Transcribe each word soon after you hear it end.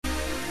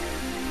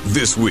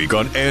This week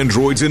on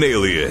Androids and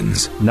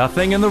Aliens.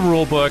 Nothing in the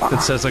rule book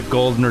that says a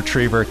golden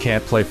retriever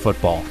can't play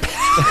football.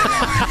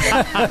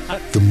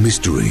 The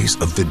mysteries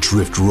of the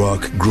Drift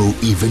Rock grow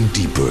even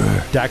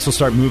deeper. Dax will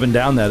start moving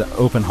down that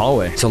open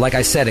hallway. So like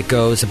I said, it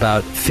goes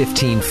about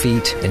 15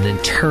 feet and then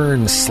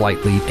turns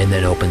slightly and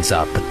then opens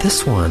up. But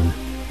this one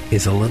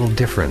is a little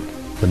different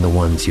than the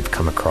ones you've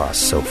come across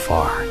so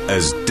far.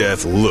 As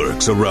death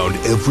lurks around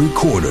every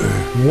corner.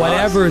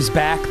 Whatever's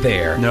back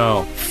there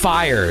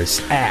fires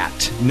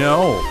at.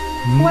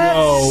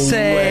 Let's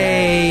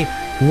say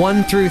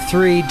 1 through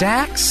 3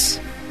 Dax,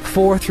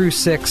 4 through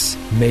 6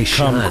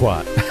 Meishan.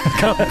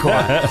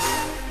 Kumquat.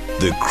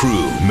 The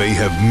crew may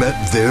have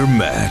met their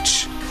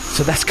match.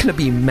 So that's going to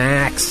be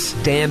max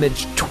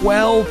damage,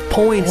 12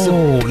 points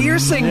of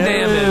piercing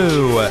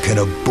damage. Can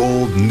a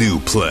bold new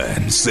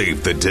plan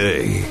save the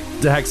day?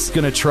 Dax is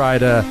going to try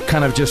to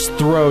kind of just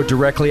throw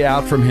directly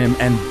out from him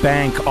and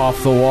bank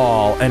off the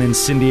wall an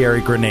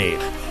incendiary grenade.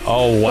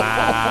 Oh,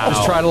 wow.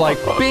 Just try to, like,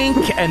 bink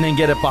and then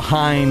get it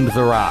behind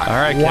the rock. All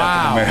right,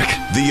 Captain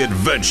America. The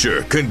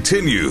adventure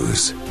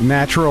continues.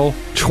 Natural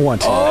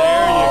 20.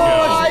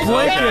 There you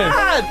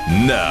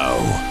go.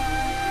 Now.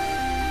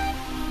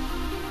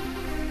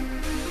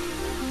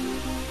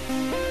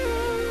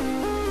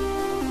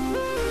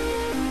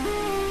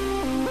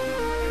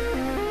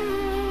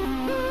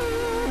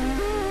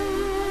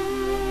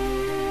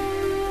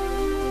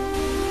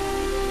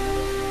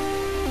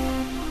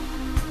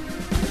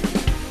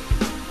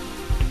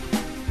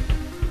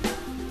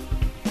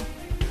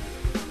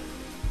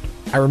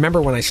 I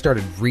remember when I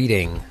started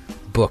reading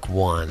book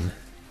 1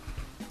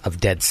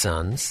 of Dead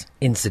Sons,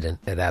 Incident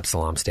at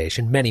Absalom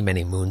Station, many,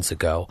 many moons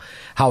ago,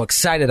 how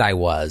excited I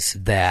was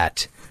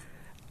that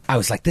I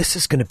was like, this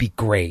is going to be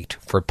great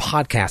for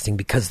podcasting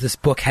because this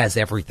book has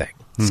everything.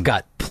 It's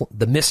got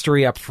the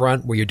mystery up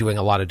front where you're doing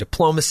a lot of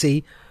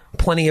diplomacy,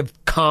 plenty of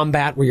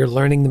combat where you're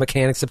learning the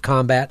mechanics of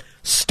combat,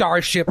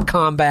 starship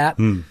combat,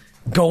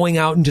 going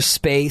out into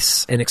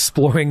space and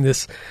exploring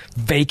this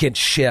vacant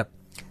ship.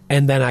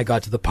 And then I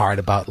got to the part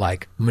about,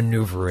 like,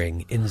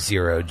 maneuvering in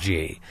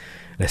 0G.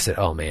 And I said,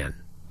 oh, man,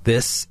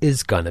 this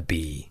is going to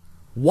be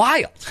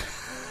wild.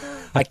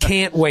 I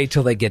can't wait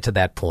till they get to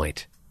that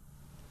point.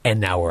 And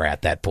now we're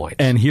at that point.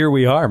 And here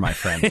we are, my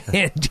friend.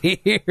 And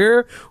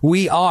here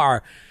we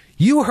are.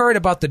 You heard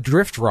about the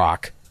Drift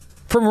Rock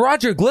from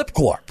Roger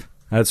Glipglorp.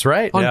 That's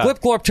right. On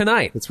Glipglorp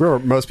Tonight. It's where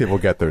most people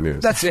get their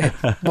news. That's it.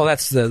 Well,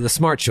 that's the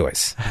smart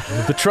choice.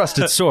 The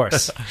trusted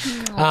source.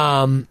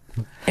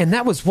 And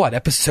that was what,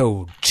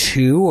 episode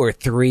 2 or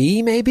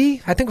 3,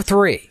 maybe? I think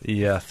 3.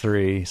 Yeah,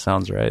 3.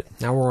 Sounds right.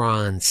 Now we're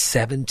on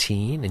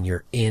 17, and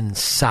you're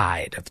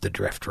inside of the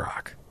Drift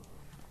Rock.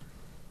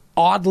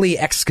 Oddly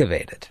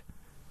excavated.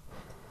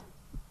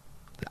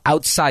 The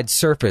outside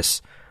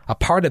surface, a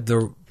part of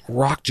the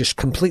rock just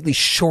completely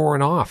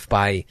shorn off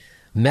by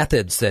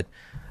methods that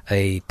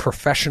a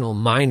professional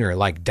miner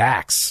like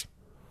Dax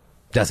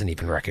doesn't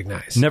even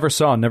recognize. Never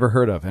saw, never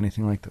heard of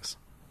anything like this.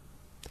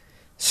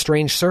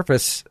 Strange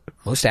surface.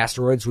 Most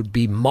asteroids would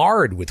be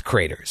marred with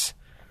craters.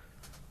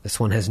 This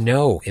one has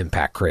no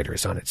impact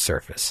craters on its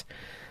surface.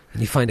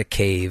 And you find a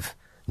cave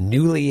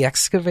newly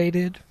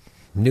excavated,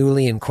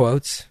 newly in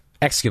quotes,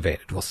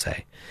 excavated, we'll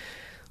say,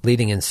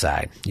 leading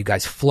inside. You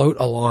guys float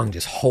along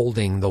just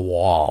holding the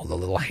wall, the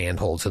little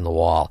handholds in the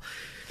wall.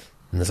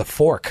 And there's a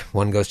fork.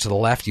 One goes to the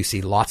left. You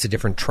see lots of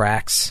different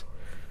tracks.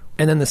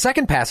 And then the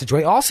second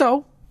passageway,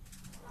 also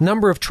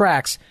number of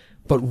tracks,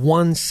 but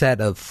one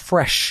set of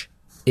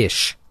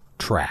fresh-ish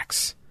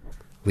tracks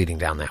leading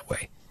down that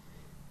way.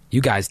 You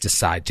guys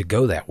decide to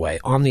go that way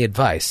on the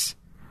advice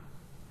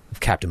of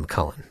Captain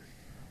McCullen.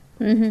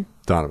 Mm-hmm.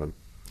 Donovan.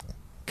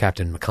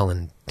 Captain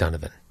McCullen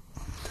Donovan.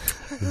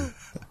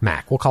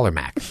 Mac. We'll call her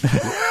Mac.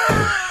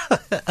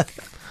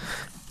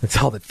 That's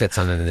all that fits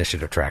on an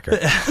initiative tracker.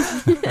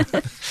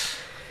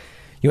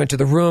 You enter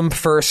the room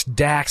first.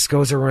 Dax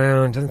goes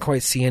around, doesn't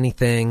quite see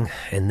anything.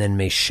 And then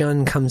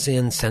Meishan comes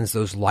in, sends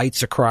those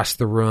lights across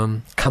the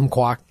room.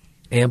 Kumquat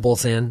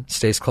ambles in,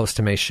 stays close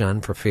to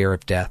Meishan for fear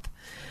of death.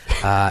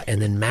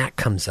 And then Mac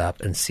comes up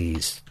and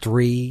sees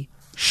 3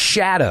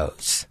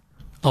 shadows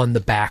on the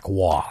back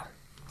wall.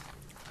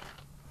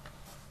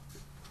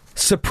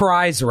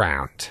 Surprise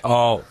round.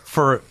 Oh,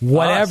 for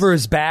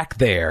whatever's us? Back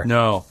there.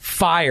 No.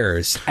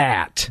 Fires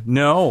at.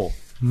 No.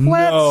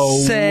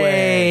 Let's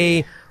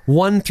say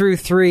 1 through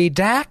 3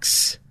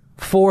 Dax,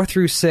 4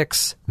 through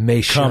 6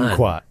 Meishan.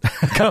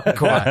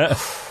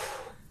 Kumquat.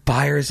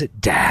 Fires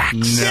at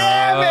Dax.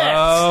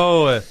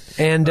 No.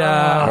 And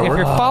if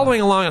you're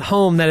following along at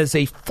home, that is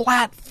a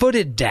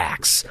flat-footed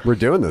Dax. We're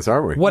doing this,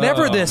 aren't we?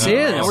 Whatever this is.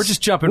 Yeah, we're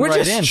just jumping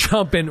right in.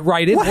 Jumping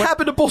right in. What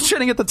happened to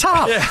bullshitting at the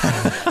top?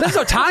 There's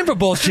no time for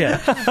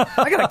bullshit.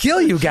 I gotta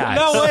kill you guys.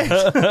 No way.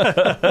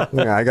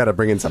 Yeah, I got to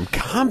bring in some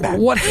combat.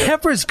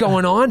 Whatever's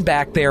going on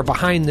back there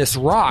behind this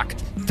rock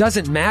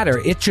doesn't matter.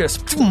 It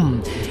just,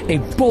 a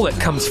bullet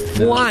comes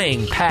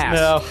flying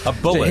past a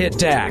bullet. to hit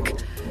Dak.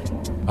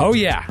 Oh,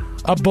 yeah,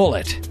 a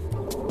bullet.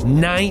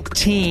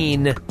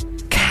 19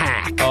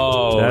 CAC.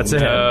 Oh, That's no.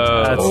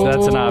 a hit.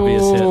 That's an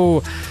obvious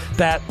hit.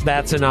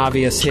 That's an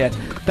obvious hit.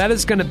 That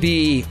is going to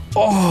be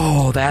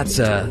that's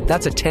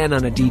a 10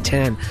 on a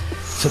D10.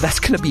 So that's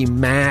going to be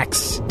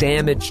max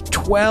damage,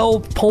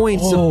 12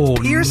 points of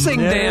piercing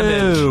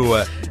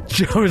damage.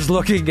 Joe's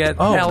looking at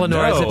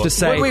Eleanor as if to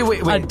say,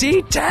 Wait. a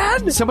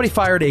D10? Somebody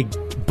fired a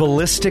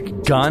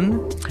ballistic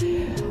gun,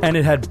 and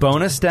it had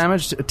bonus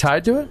damage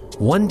tied to it?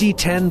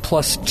 1D10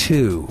 plus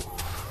 2.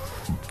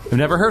 I've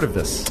never heard of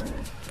this.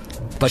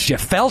 But you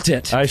felt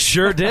it. I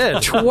sure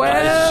did. 12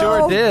 I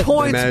sure did. They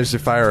points. managed to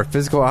fire a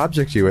physical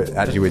object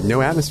at you with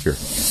no atmosphere.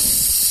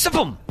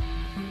 Boom.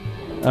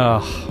 Oh.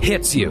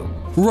 Hits you.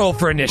 Roll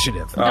for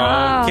initiative.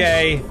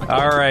 Okay.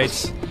 All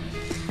right.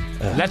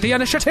 Let the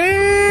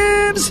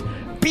initiatives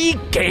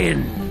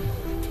begin.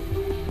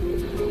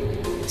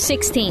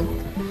 16.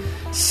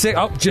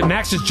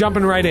 Max is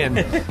jumping right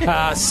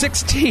in.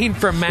 16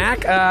 for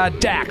Mac.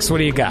 Dax, what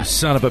do you got?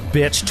 Son of a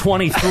bitch,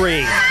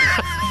 23.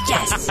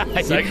 Yes.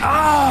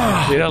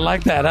 You don't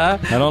like that, huh?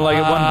 I don't like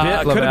it one bit,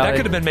 That LaValle.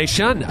 could have been Mei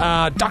Shun.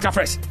 Dr.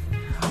 Friss.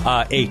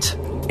 8.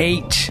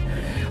 8.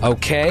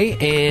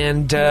 Okay,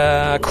 and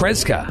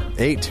Kreska.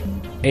 8.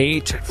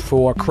 8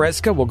 for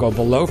Kreska. We'll go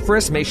below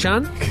Friss. Mei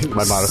Shun.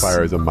 My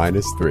modifier is a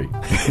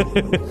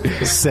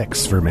 -3.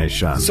 6 for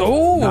Meishan.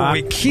 So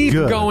we keep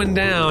good. going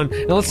down.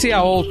 Now let's see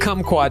how old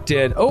Kumquat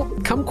did.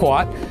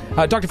 Kumquat.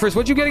 Dr. Friss,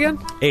 what'd you get again?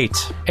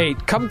 8. 8.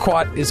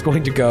 Kumquat is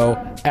going to go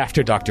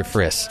after Dr.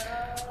 Friss.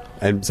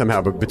 And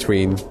somehow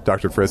between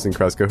Dr. Friss and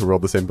Kreska, who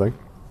rolled the same thing?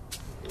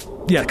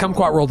 Yeah,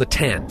 Kumquat rolled a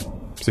 10.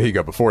 So he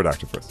go before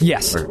Dr. Friss?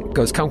 Yes. Okay.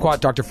 Goes Kumquat,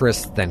 Dr.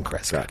 Friss, then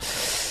Kreska. Got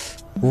it.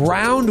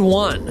 Round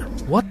 1.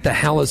 What the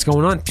hell is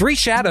going on? 3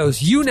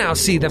 shadows. You now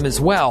see them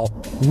as well.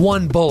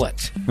 1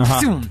 bullet.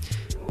 Zoom.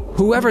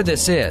 Whoever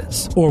this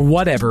is, or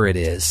whatever it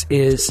is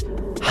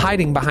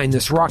hiding behind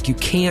this rock. You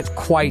can't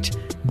quite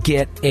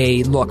get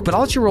a look. But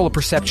I'll let you roll a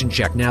perception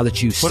check now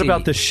that you see. What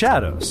about the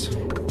shadows?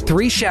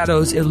 3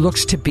 shadows. It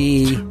looks to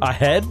be A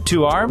head,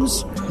 2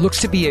 arms?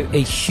 a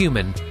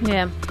human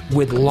Yeah.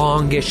 with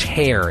longish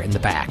hair in the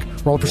back.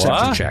 Roll a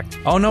perception check.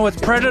 Oh no, it's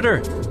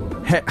Predator.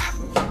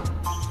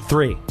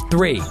 3.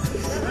 3.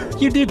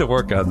 You need to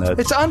work on that.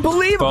 It's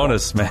unbelievable.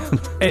 bonus, man.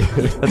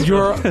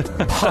 You're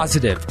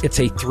positive it's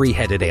a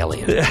 3-headed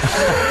alien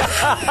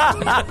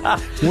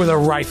with a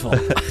rifle.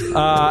 And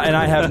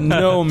I have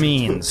no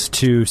means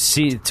to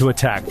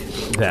attack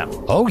them.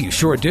 Oh, you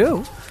sure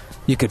do.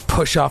 You could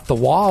push off the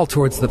wall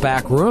towards the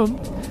back room.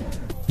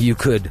 You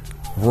could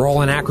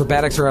roll in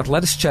acrobatics or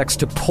athletics checks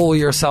to pull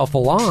yourself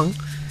along.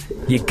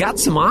 You got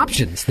some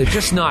options. They're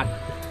just not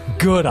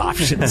good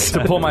options.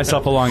 To pull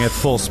myself along at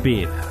full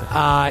speed.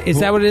 Is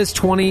that what it is?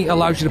 20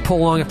 allows you to pull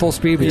along at full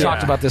speed? We Yeah.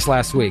 talked about this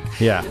last week.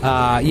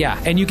 Yeah. Yeah.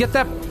 And you get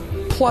that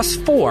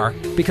 +4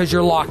 because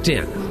you're locked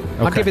in.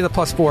 I'll Okay. give you the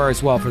 +4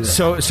 as well for this.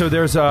 So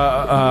there's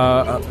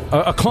a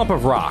clump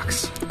of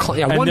rocks.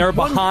 Yeah, And one- they're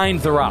one-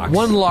 behind the rocks.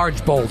 One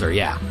large boulder,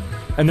 yeah.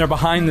 And they're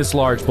behind this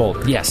large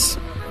boulder. Yes.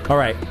 All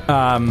right.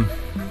 I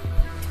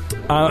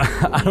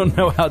don't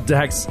know how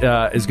Dax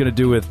is going to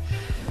do with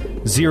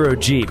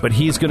 0G, but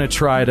he's going to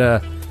try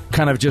to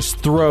kind of just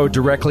throw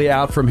directly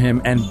out from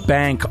him and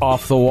bank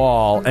off the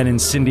wall an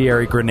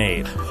incendiary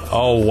grenade.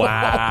 Oh,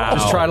 wow.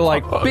 Just try to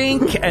like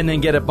bink and then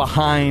get it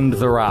behind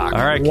the rock.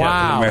 All right,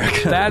 Wow,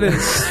 Captain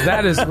America.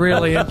 that is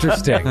really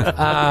interesting.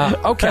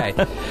 Okay,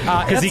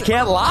 Because he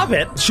can't lob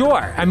it.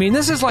 Sure. I mean,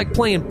 this is like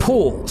playing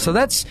pool, so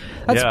that's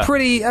Yeah.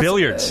 pretty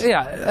Billiards.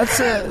 Yeah,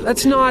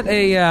 that's not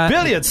a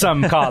Billiard,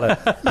 some call it.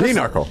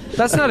 Pinochle.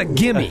 that's not a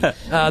gimme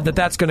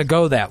that's going to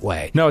go that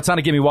way. No, it's not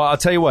a gimme. Well, I'll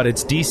tell you what.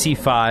 It's DC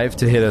 5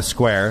 to hit a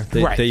square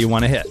that, Right. that you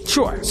want to hit.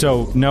 Sure.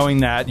 So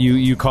knowing that,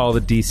 you call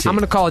the DC. I'm going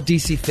to call it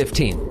DC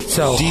 15.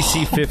 So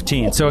DC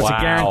 15. So it's a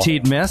Wow.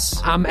 guaranteed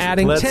miss. I'm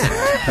adding Let's- 10.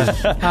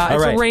 It's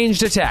right. a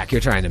ranged attack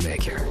you're trying to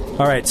make here.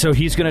 All right, so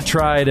he's going to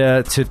try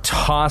to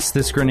toss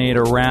this grenade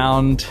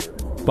around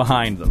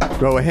behind them.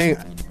 Oh, hang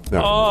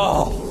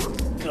no.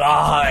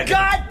 God.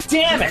 God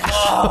damn it!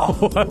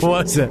 What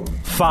was it?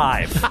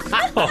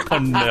 5. Oh,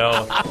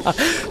 no.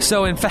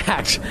 So, in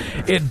fact,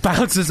 it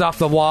bounces off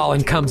the wall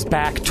and comes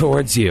back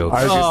towards you.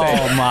 I was gonna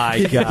say, Oh my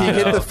he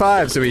hit god! the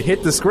 5, so he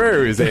hit the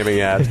square he was aiming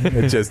at.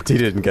 It just, he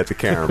didn't get the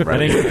camera I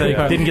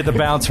right. didn't get the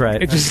bounce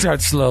right. It just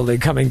starts slowly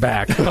coming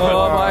back.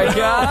 Oh my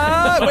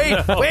god!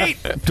 Wait!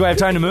 Do I have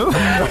time to move?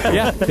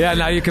 yeah,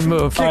 now you can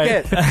move.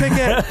 Kick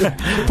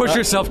it. Push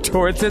yourself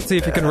towards it, see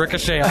if you can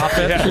ricochet off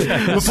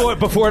it.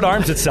 Before it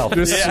arms itself.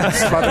 Just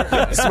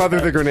smother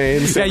the grenade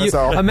and Yeah, save us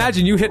all.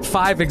 imagine you hit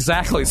 5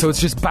 exactly, so it's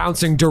just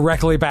bouncing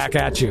directly back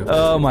at you.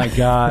 Oh my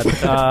god!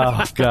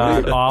 Oh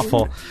god!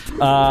 Awful.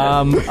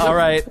 All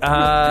right.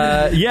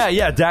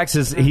 Yeah. Dax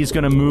he's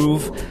going to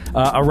move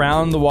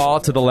around the wall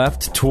to the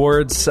left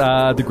towards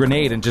the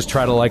grenade and just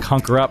try to like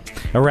hunker up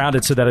around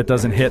it so that it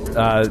doesn't hit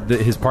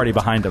his party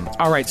behind him.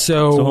 All right,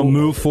 So he'll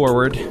move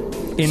forward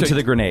into So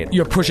the grenade.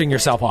 You're pushing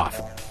yourself off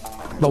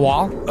the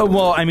wall.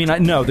 Well, I mean,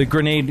 no, the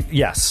grenade.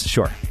 Yes,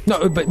 sure.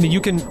 No, but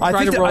you can I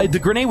try think to roll. the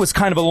grenade was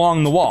kind of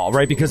along the wall,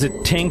 right? Because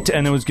it tinked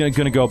and it was going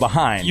to go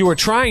behind. You were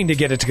trying to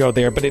get it to go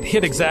there, but it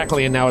hit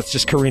exactly, and now it's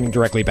just careening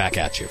directly back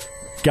at you.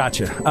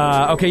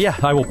 Gotcha. Okay, yeah,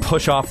 I will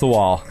push off the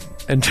wall.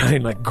 And try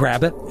and, like,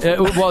 grab it?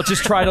 Well,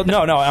 just try to... No,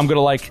 I'm going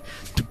to, like,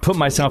 put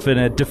myself in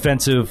a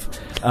defensive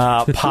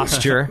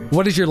posture.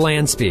 What is your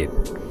land speed?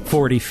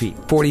 40 feet.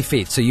 40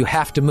 feet. So you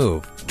have to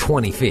move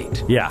 20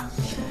 feet. Yeah.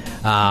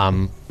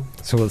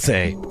 So we'll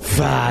say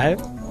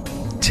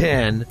 5,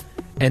 10,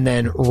 and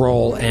then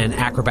roll an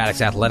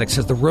acrobatics athletics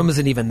because the room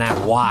isn't even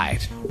that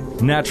wide.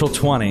 Natural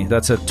 20.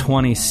 That's a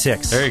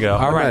 26. There you go.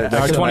 All right.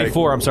 Or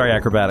 24, I'm sorry,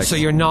 acrobatics. So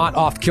you're not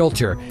off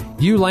kilter.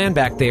 You land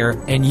back there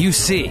and you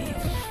see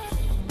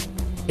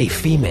a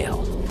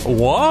female.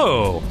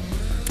 Whoa.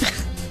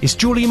 It's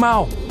Julie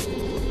Mao.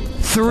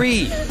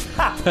 3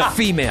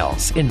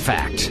 females, in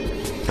fact.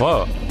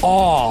 Whoa.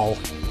 All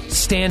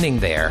standing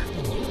there.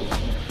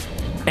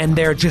 And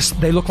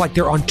they look like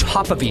they're on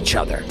top of each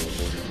other.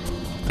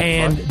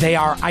 And they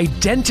are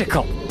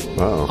identical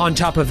on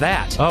top of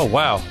that. Oh,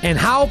 wow. And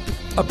how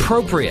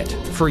appropriate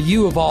for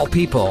you, of all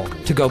people,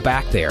 to go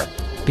back there.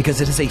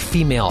 Because it is a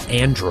female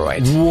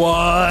android.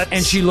 What?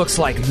 And she looks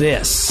like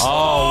this. Oh,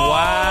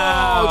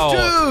 wow.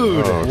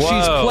 Dude!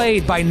 She's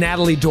played by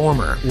Natalie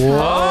Dormer.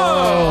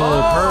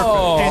 Whoa.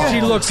 Perfect. And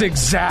she looks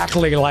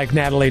exactly like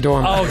Natalie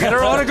Dormer. Oh, get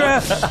her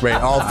autograph. Wait,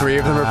 all 3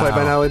 of them are played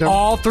by Natalie Dormer?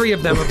 All 3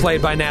 of them are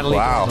played by Natalie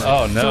Wow. Dormer.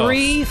 Oh, no.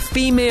 3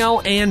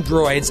 female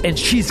androids, and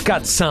she's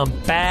got some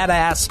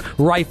badass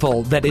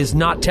rifle that is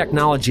not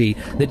technology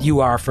that you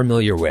are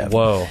familiar with.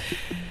 Whoa.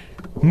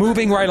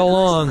 Moving right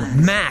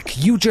along, Mac,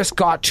 you just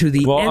got to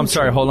the Well, I'm entrance.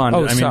 sorry, hold on.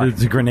 Oh, I mean, sorry. did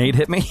the grenade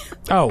hit me?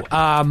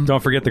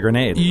 Don't forget the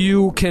grenade.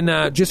 You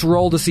can just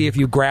roll to see if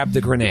you grab the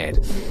grenade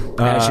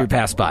as you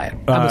pass by it.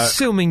 I'm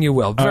assuming you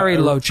will. Very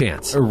low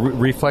chance.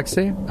 Reflex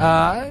save?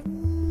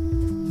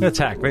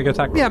 Attack. Make an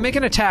attack. Yeah, make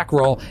an attack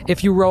roll.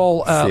 If you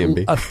roll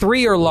CMB. a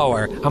 3 or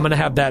lower, I'm going to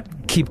have that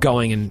keep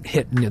going and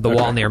hit the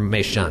wall near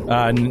Mei Shun.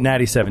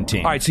 Natty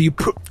 17. All right, so you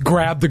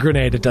grab the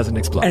grenade. It doesn't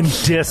explode. And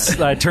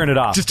turn it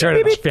off. just turn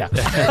it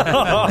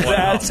off.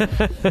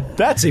 Yeah.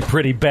 That's a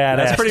pretty badass.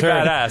 That's pretty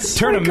turn. badass.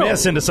 Turn a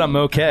miss into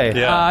something okay.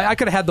 Yeah. I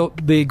could have had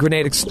the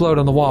grenade explode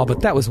on the wall,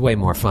 but that was way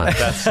more fun.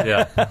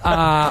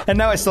 Yeah. And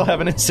now I still have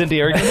an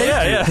incendiary grenade.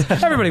 Yeah.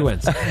 Everybody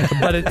wins.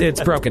 But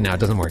it's broken now. It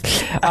doesn't work.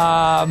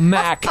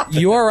 Mac,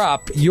 you're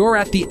up. You're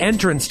at the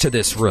entrance to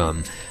this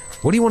room.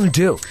 What do you want to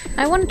do?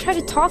 I want to try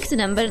to talk to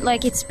them, but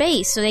like it's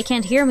space, so they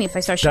can't hear me if I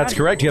start shouting. That's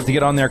correct. You have to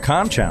get on their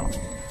comm channel.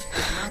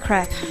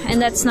 Crap.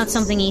 And that's not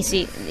something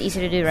easy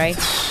to do, right?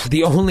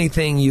 The only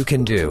thing you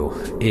can do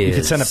is... You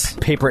can send a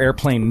paper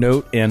airplane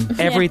note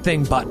in.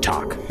 everything but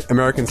talk.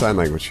 American Sign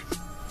Language.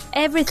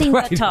 Everything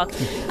Right. but talk.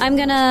 I'm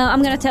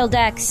gonna tell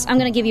Dax. I'm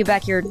gonna give you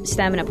back your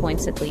stamina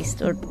points at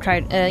least, or try.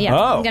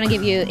 Oh. I'm gonna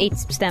give you 8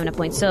 stamina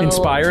points. So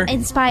Inspire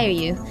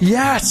you.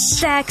 Yes.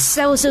 Dax,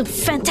 that was a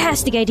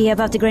fantastic idea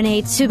about the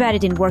grenade. Too bad it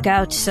didn't work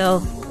out.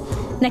 So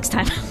next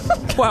time.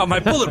 Wow, my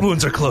bullet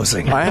wounds are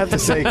closing. I have to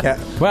say,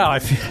 Wow, I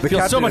feel so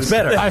captain much is-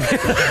 better.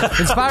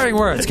 Inspiring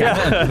words,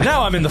 Captain.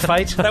 Now I'm in the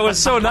fight. That was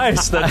so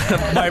nice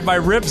that my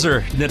ribs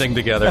are knitting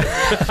together.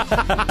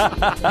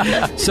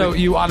 So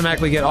you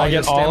automatically get all I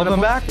your get all of stamina them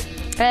points?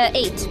 back?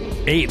 8.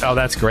 8. Oh,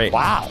 that's great.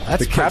 Wow,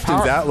 that's the pretty captain's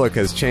powerful. outlook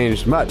has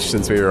changed much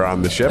since we were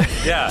on the ship.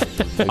 Yeah.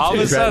 All of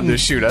a He threatened sudden, to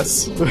shoot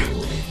us.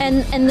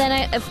 And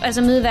then as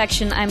a move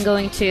action, I'm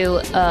going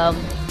to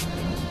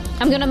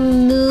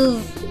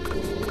move.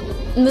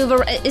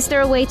 Is there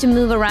a way to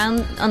move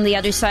around on the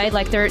other side?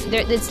 Like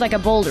it's like a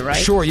boulder, right?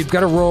 Sure, you've got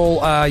to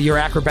roll your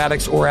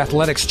acrobatics or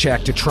athletics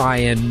check to try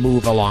and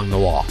move along the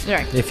wall.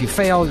 Right. If you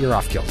fail, you're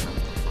off kilter.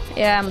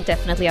 Yeah, I'm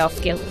definitely off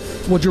skill.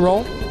 Would you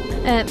roll?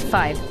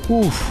 5.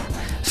 Oof.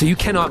 So you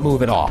cannot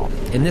move at all.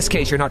 In this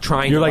case, you're not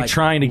trying You're to like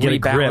trying to get a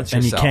grip, rebalance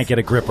and you yourself. can't get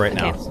a grip right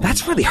now. Okay.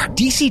 That's really hard.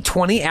 DC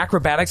 20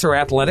 acrobatics or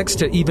athletics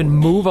to even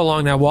move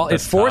along that wall.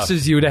 That's it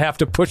forces tough. you to have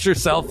to push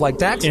yourself like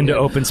Dax Into did.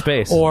 open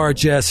space. Or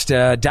just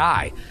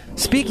die.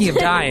 Speaking of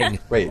dying,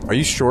 Wait, are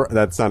you sure?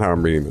 That's not how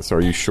I'm reading this.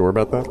 Are you sure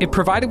about that? if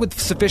provided with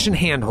sufficient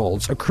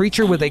handholds, a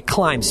creature with a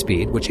climb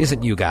speed, which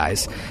isn't you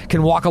guys,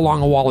 can walk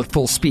along a wall at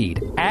full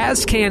speed,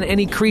 as can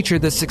any creature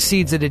that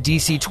succeeds at a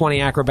DC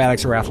 20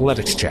 acrobatics or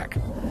athletics check.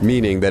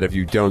 Meaning that if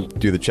you don't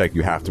do the check,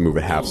 you have to move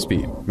at half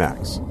speed,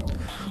 max.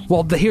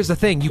 Well, here's the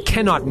thing. You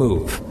cannot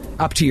move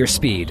up to your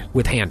speed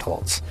with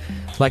handholds.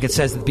 Like it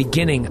says at the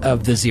beginning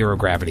of the zero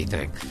gravity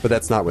thing. But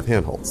that's not with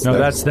handholds. No,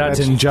 that's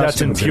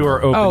in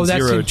pure open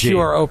That's zero in G.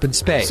 pure open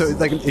space. So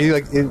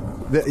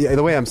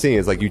the way I'm seeing it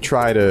is like you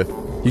try to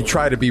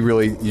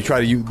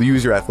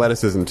use your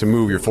athleticism to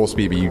move your full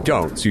speed, but you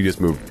don't. So you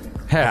just move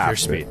half your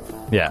speed.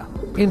 Yeah.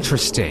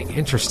 Interesting.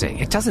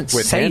 It doesn't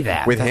with say hand,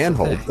 that. with That's the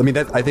handhold. thing. I mean,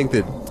 I think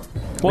that.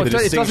 Well, the it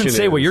doesn't distinction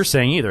say what is- you're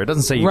saying either. It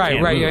doesn't say you Right.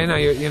 can't move.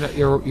 Yeah,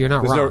 no, you're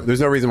not wrong.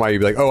 There's no reason why you'd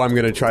be like, oh, I'm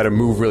going to try to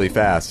move really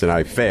fast and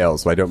I fail,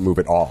 so I don't move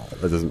at all.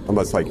 That doesn't,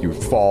 unless like you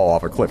fall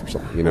off a cliff or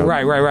something, you know?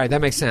 Right. That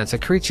makes sense. A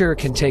creature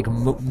can take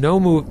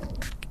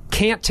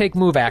can't take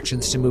move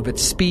actions to move at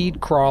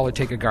speed, crawl, or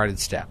take a guarded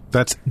step.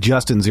 That's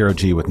just in zero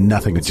G with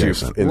nothing It's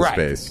adjacent. in Right.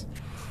 space.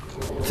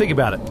 Think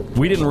about it.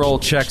 We didn't roll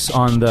checks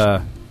on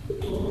the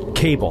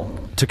cable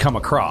to come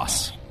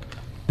across.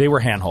 They were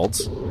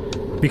handholds.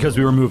 because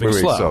we were moving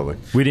slow. slowly.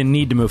 We didn't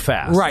need to move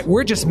fast. Right.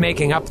 We're just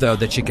making up, though,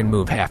 that you can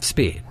move half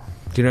speed.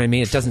 Do you know what I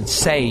mean? It doesn't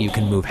say you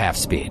can move half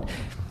speed.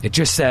 It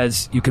just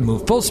says you can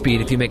move full speed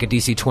if you make a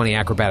DC 20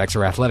 acrobatics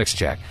or athletics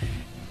check.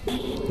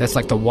 That's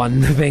like the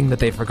one thing that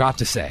they forgot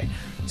to say.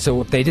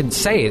 So if they didn't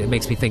say it, it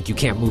makes me think you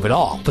can't move at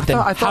all. But then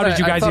how did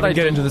you guys even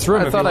get into this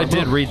room? I thought I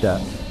did read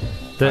that.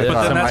 But then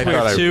that's I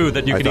thought weird too.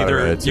 That you I can thought I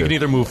read either it, too. you can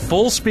either move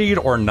full speed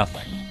or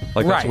nothing.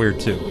 Like that's Right. weird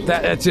too.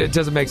 It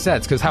doesn't make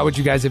sense, because how would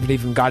you guys have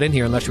even got in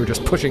here unless you were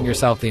just pushing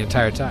yourself the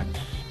entire time?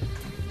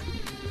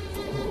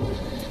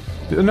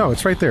 No,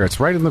 it's right there. It's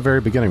right in the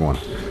very beginning one.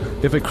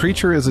 If a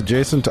creature is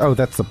adjacent to... Oh,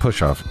 that's the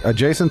push-off.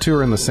 Adjacent to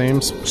or in the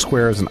same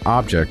square as an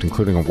object,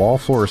 including a wall,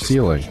 floor, or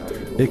ceiling,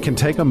 it can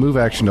take a move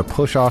action to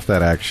push off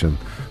that action,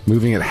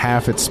 moving at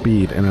half its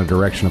speed in a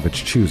direction of its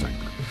choosing.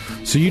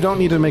 So you don't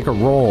need to make a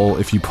roll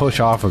if you push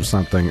off of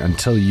something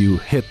until you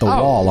hit the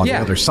wall on the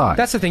other side.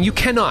 That's the thing. You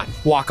cannot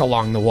walk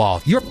along the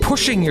wall. You're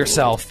pushing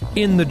yourself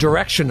in the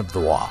direction of the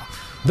wall.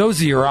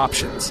 Those are your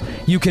options.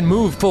 You can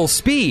move full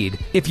speed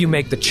if you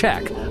make the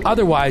check.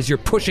 Otherwise, you're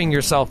pushing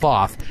yourself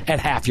off at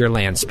half your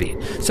land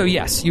speed. So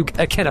yes, you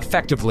can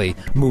effectively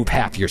move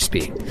half your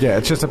speed. Yeah,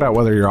 it's just about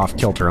whether you're off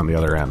kilter on the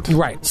other end.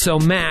 Right. So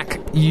Mac,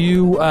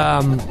 you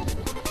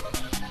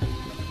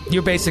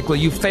basically,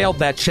 you failed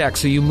that check,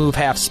 so you move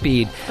half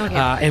speed. Okay.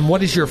 And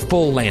what is your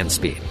full land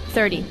speed?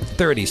 30.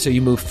 30, so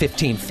you move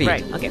 15 feet.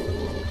 Right, okay.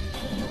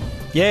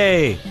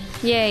 Yay!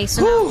 Yay,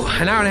 so Whew,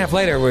 an hour and a half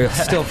later, we'll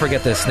still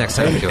forget this next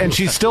time we do it. And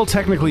she's still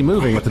technically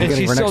moving at the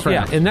beginning of her next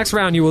round. Yeah, in next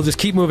round, you will just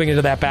keep moving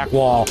into that back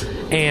wall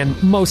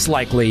and most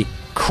likely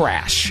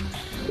crash.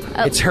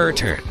 It's her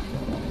turn.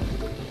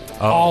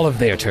 All of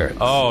their turns.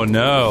 Oh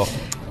no!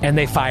 And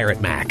they fire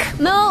at Mac.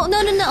 No.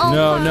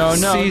 Oh,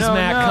 Sees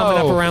Mac coming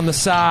up around the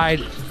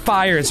side,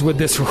 fires with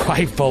this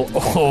rifle.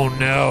 Oh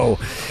no.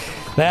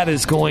 That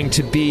is going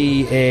to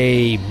be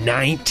a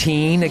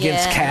 19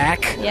 against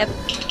CAC. Yep.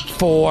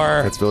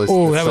 For That's really that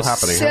still was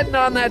happening, sitting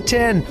on that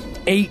 10.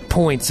 8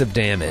 points of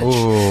damage.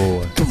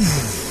 Ooh.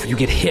 You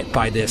get hit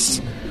by this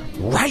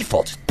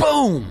rifle. Just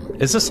boom.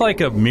 Is this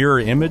like a mirror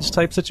image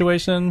type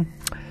situation?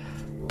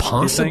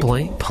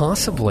 Possibly.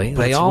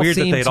 They It's all weird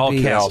that seem they'd to all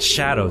be cast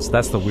shadows.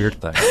 That's the weird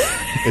thing.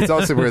 It's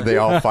also weird they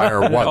all fire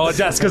once. Oh,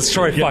 that's because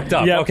Troy fucked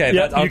up. Yep, Okay,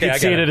 yep, okay, you can I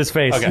see get it at his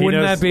face. Okay. He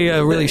Wouldn't knows- that be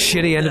a really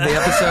shitty end of the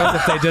episode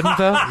if they didn't,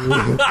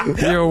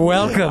 though? You're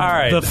welcome, All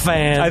right, the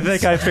fans. I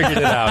think I figured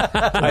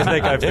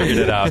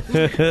it out.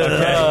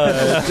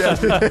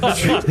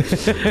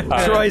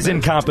 Okay. Troy's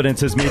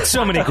incompetence has made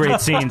so many great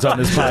scenes on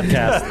this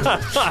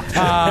podcast.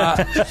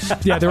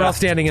 Yeah, they're all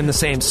standing in the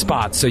same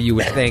spot, so you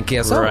would think,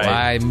 yes, Right.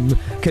 I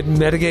could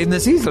mitigate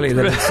this easily.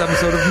 That it's some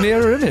sort of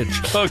mirror image.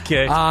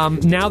 Okay.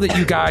 Now that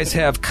you guys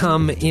have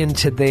come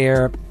into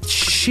there,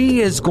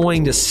 she is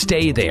going to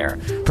stay there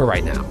for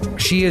right now.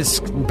 She is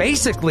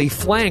basically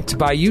flanked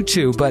by you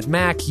two, but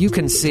Mac, you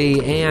can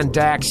see, and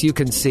Dax, you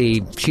can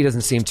see. She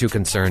doesn't seem too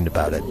concerned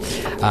about it.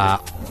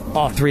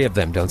 All three of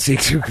them don't seem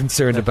too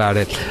concerned about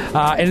it.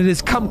 And it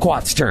is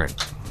Kumquat's turn.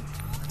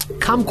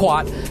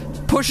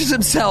 Kumquat pushes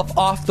himself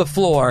off the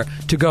floor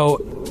to go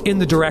in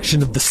the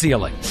direction of the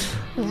ceiling.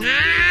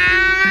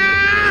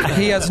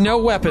 He has no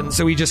weapon,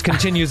 so he just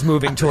continues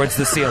moving towards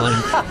the ceiling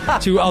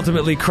to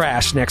ultimately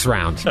crash next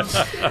round.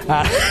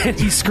 And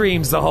he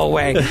screams the whole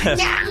way.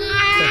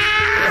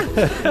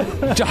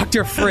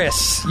 Dr.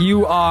 Friss,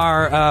 you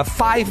are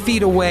 5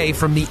 feet away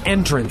from the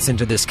entrance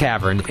into this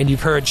cavern, and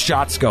you've heard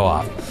shots go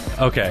off.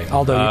 Okay.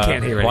 Although you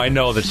can't hear it. Well, I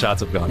know the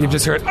shots have gone You've off.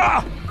 just heard,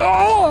 ah!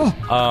 Oh!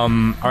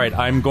 All right,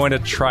 I'm going to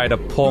try to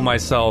pull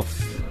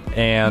myself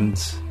and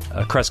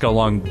Kreska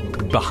along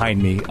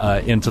behind me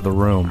into the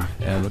room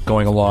and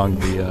going along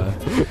the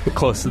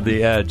close to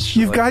the edge.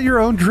 You've got your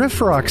own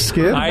drift rock,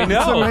 Skid. I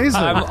know. That's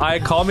amazing. I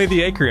call me the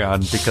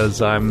Acreon because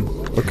I'm.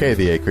 Okay,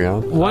 the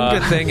Acreon. One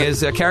good thing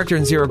is a character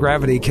in Zero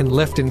Gravity can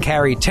lift and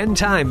carry 10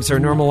 times her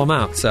normal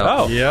amount. So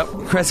Oh, Yep.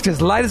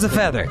 Kreska's light as a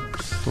feather.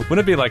 Wouldn't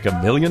it be like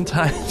 1,000,000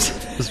 times?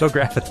 There's no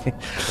gravity.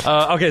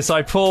 Okay, so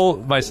I pull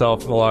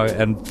myself along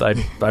and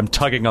I'm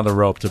tugging on the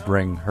rope to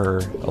bring her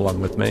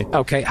along with me.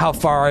 Okay, how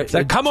far?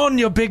 Come on,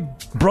 you big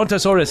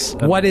Brontosaurus.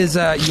 What is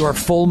your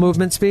full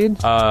movement speed?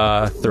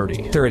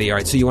 30. 30. All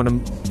right, so you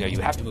want to? No, you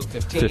have to move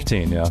 15.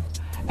 15, yeah.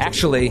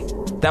 Actually,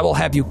 that will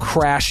have you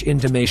crash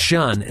into Mei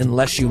Shun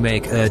unless you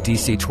make a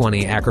DC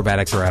 20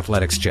 acrobatics or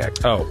athletics check.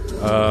 Oh,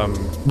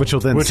 Which will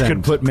then Which send.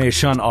 could put Mei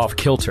Shun off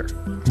kilter.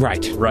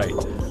 Right. right.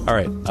 All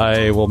right,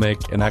 I will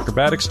make an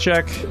acrobatics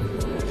check.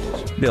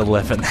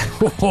 11.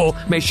 Oh,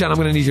 Mei Shun, I'm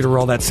going to need you to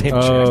roll that same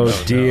check.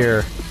 Oh,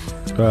 dear.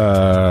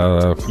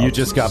 You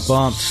just got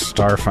bumped.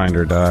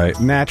 Starfinder die.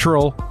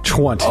 Natural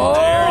 20.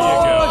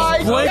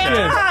 All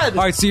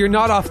right, so you're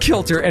not off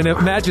kilter, and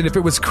imagine if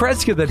it was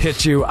Kreska that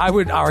hit you, I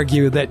would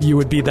argue that you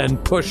would be then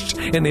pushed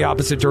in the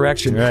opposite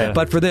direction. Right.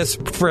 But for this,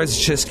 Friz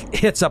just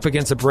hits up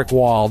against a brick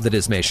wall that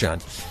is Mei Shun.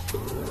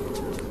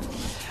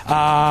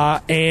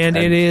 And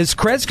it is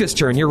Kreska's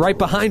turn. You're right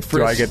behind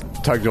Friz. Do I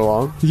get tugged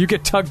along? You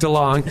get tugged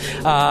along.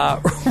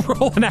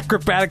 Roll an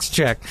acrobatics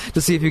check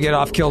to see if you get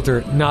off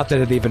kilter. Not that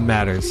it even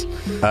matters.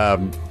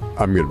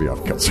 I'm going to be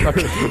off kilter.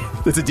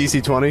 It's a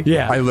DC 20?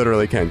 Yeah. I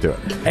literally can't do it.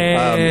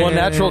 And Well,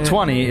 natural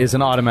 20 is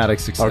an automatic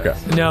success.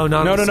 Okay. No.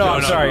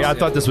 I'm sorry. I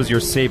thought this was your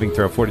saving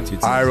throw,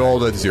 Fortitude. I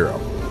rolled a 0.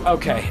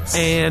 Okay.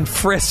 And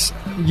Friss,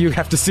 you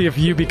have to see if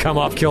you become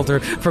off kilter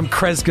from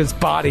Kreska's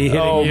body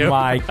hitting Oh you.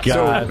 my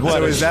God! So, what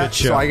so a is that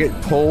shit show. so I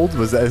get pulled?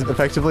 Was that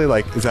effectively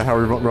like? Is that how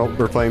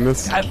we're playing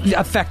this?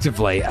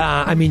 Effectively.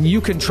 I mean,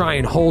 you can try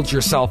and hold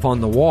yourself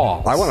on the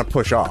wall. I want to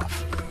push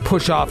off,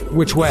 Push off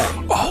which way?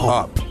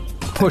 up,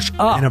 Push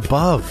up. And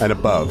above. and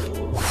above.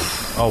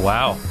 Oh,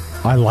 wow.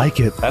 I like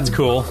it. That's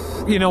cool.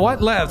 You know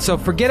what, Lev? So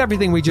forget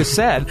everything we just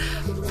said.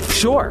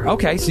 Sure.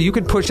 Okay, so you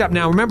can push up.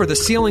 Now, remember, the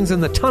ceilings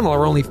in the tunnel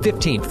are only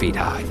 15 feet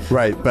high.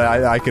 Right, but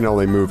I can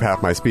only move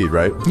half my speed,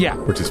 right? Yeah.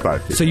 Which is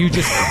 5 feet. So you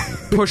just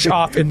push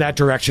off in that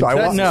direction. I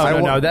want-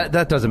 No.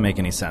 That doesn't make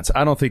any sense.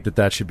 I don't think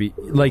that should be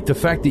like the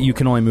fact that you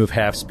can only move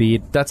half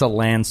speed. That's a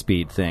land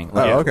speed thing.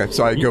 Oh, okay.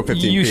 So I go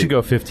 15 You feet. should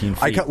go 15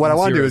 feet. What I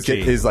want to do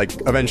 0 G. is like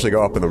eventually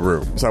go up in the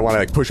room. So I want to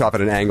like push off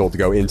at an angle to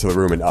go into the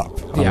room and up.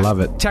 I love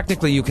it.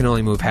 Technically, you can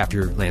only move half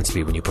your land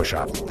speed when you push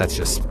off. That's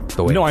just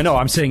the way. No, I know.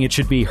 I'm saying it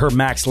should be her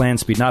max land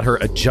speed, not her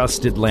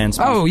adjusted land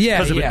speed. Oh, yeah,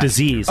 because of yeah. a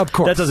disease. Of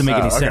course. that doesn't make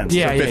any okay. sense.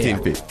 Yeah, So yeah, 15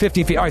 yeah. feet.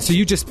 15 feet. All right, so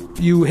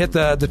you hit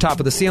the top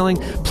of the ceiling,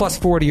 plus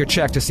 4 to your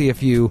check to see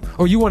if you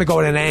want to go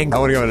at an I angle.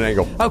 want to go at an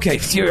angle. Okay,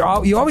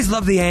 so you always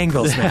love the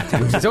angles,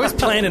 Matthew. He's always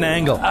playing an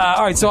angle.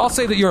 All right, so I'll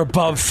say that you're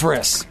above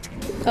Friss.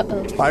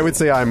 I would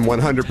say I'm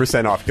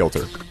 100% off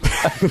kilter.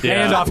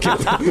 And off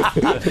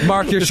kilter.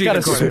 Mark your sheet. Got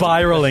us accordingly.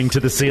 spiraling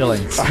to the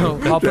ceiling. So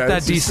I'll put Yeah, that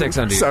it's just D6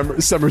 under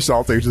you.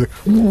 somersaulting. Just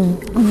like,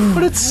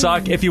 Would it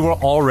suck if you were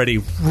already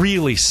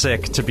really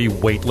sick to be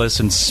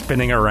weightless and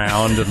spinning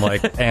around and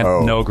like and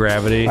Oh. no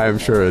gravity? I am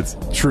sure it's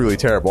truly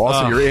terrible.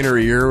 Also, your inner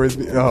ear with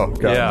me. Oh,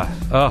 God. Yeah.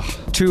 Ugh.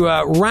 To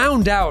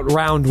round out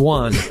round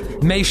one,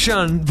 Mei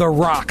Shun the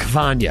Rock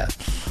Vanya.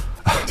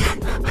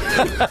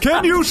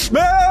 Can you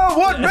smell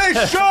what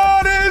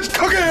Mason is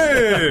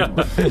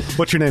cooking?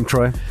 What's your name,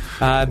 Troy?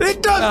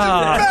 It doesn't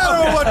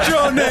matter what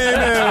your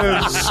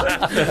name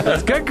is.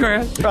 That's good,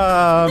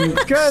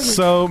 Chris.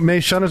 So Mei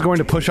Shun is going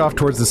to push off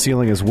towards the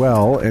ceiling as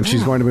well, and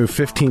she's going to move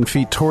 15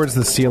 feet towards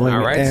the ceiling.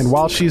 All right. And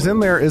while she's in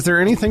there, is there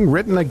anything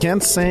written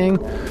against saying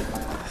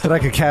that I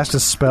could cast a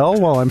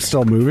spell while I'm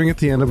still moving at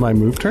the end of my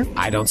move turn?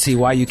 I don't see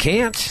why you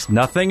can't.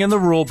 Nothing in the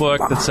rule book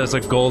that says a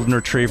golden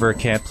retriever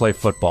can't play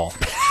football.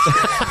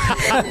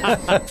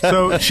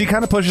 So she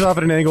kind of pushes off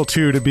at an angle,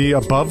 too, to be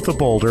above the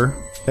boulder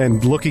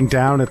and looking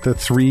down at the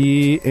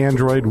 3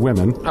 android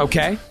women.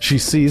 Okay. She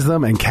sees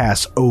them and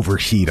casts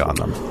Overheat on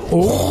them.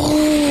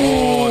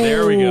 Oh,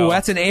 there we go.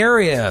 That's an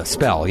area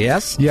spell,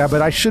 yes? Yeah,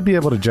 but I should be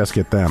able to just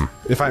get them.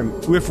 If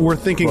we're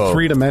thinking Well,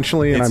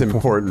 3-dimensionally, and It's I'm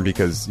important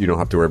because you don't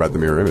have to worry about the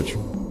mirror image.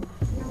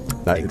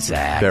 That's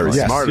Exactly. Very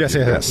Yes, smart. yes,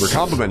 of you. yes. We're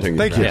complimenting you.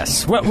 Thank you.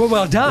 Yes.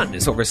 Well done,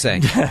 is what we're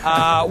saying.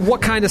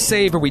 What kind of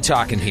save are we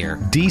talking here?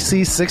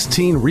 DC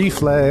 16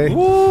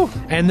 Reflay.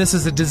 And this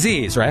is a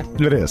disease, right?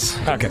 It is.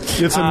 Okay.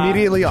 It's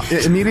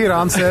immediate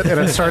onset, and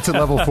it starts at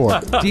level 4.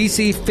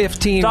 DC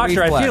 15 Doctor,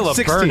 reflex. I feel a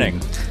 16.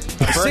 burning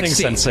 16.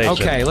 sensation.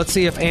 Okay, let's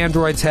see if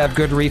androids have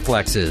good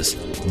reflexes.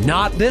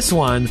 Not this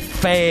one.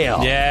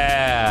 Fail.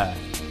 Yeah.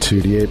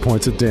 2d8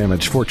 points of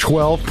damage for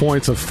 12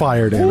 points of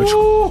fire damage.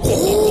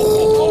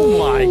 Oh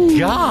my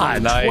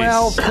God! Nice.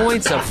 12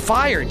 points of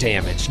fire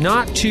damage.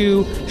 Not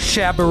too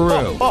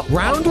shabbaroo.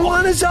 Round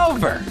one is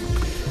over.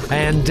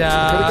 And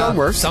gone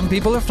worse. some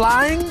people are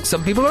flying,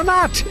 some people are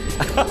not.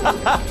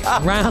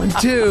 Round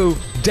two,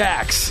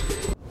 Dax.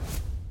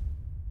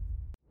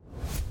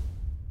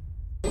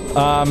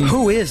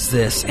 Who is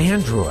this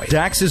android?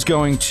 Dax is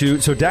going to.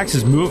 So Dax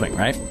is moving,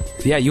 right?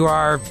 Yeah, you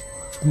are.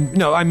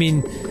 No, I mean,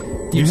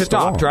 you hit the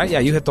stopped, wall. right? Yeah,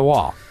 you hit the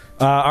wall.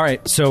 All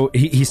right. So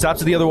he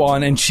stops at the other wall,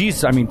 and she's,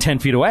 10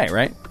 feet away,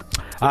 right?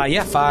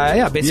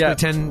 Basically Yeah,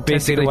 10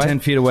 basically feet away. 10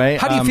 feet away.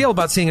 How do you feel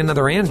about seeing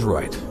another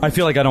android? I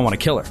feel like I don't want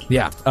to kill her.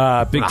 Yeah.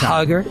 Big A time.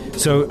 hug her?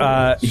 So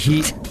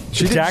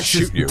didn't Dax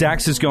shoot you.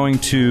 Dax is going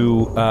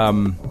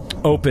to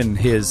open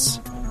his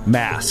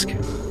mask,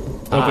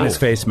 open his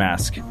face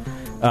mask,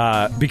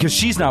 because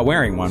she's not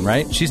wearing one,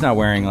 right? She's not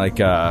wearing like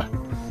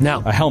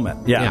No. a helmet.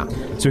 Yeah.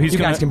 So he's you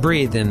gonna, guys can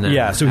breathe in.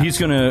 Yeah. So he's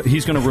gonna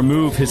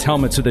remove his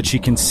helmet so that she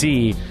can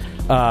see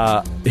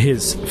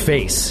his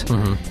face,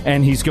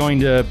 and he's going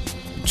to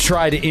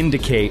try to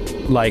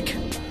indicate like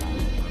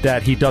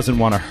that he doesn't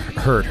want to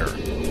hurt her.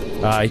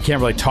 He can't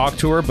really talk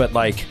to her, but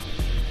like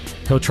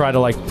he'll try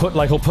to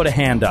he'll put a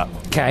hand up,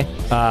 Okay.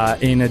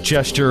 in a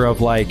gesture of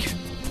like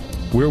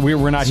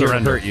we're not here to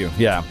Surrender. hurt you.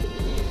 Yeah.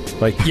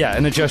 Like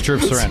in a gesture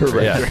of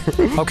surrender. Yeah.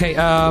 Okay.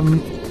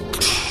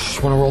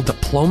 Want to roll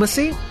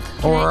diplomacy,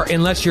 or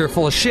unless you're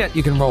full of shit,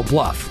 you can roll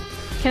bluff.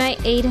 Can I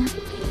aid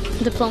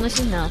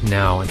diplomacy? No.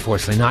 No,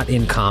 unfortunately, not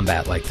in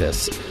combat like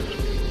this.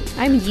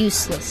 I'm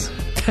useless.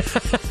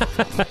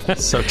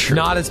 So true.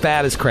 Not as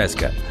bad as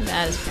Kreska.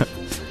 That is.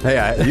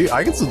 Hey,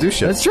 I can still do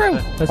shit. That's true.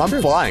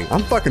 I'm flying.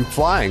 I'm fucking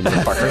flying,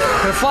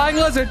 motherfucker. The flying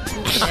lizard.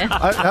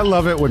 I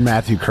love it when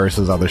Matthew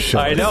curses on the show.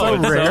 I know,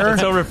 It's it's so so- rare,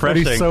 it's so but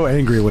refreshing. he's so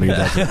angry when he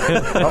does it.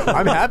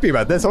 I'm happy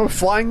about this. I'm a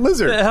flying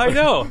lizard. I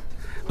know.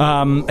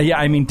 Yeah,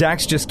 I mean,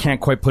 Dax just can't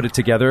quite put it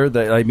together.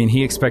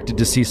 He expected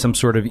to see some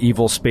sort of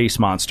evil space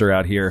monster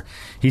out here.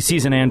 He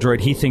sees an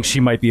android. He thinks she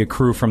might be a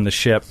crew from the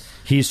ship.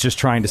 He's just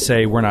trying to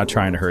say, we're not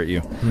trying to hurt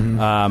you.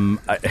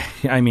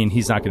 Mm-hmm.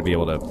 He's not going to be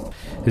able to.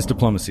 His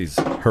diplomacy's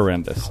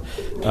horrendous.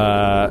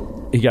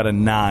 He got a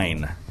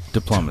 9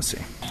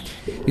 diplomacy.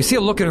 You see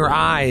a look in her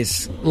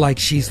eyes like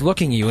she's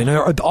looking at you,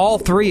 and all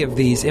 3 of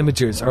these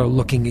imagers are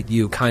looking at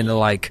you kind of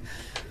like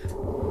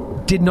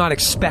did not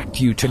expect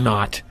you to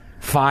not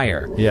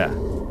fire. Yeah.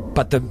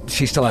 But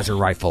she still has her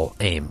rifle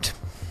aimed.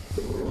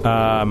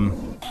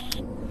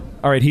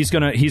 All right, he's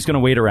gonna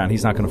wait around.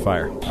 He's not gonna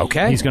fire.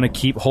 Okay. He's gonna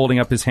keep holding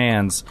up his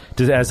hands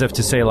as if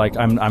to say, like,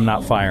 I'm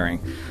not firing.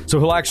 So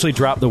he'll actually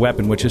drop the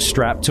weapon, which is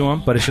strapped to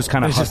him, but it's just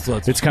kind of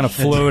it's kind of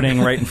floating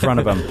right in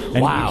front of him.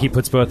 And Wow. he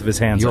puts both of his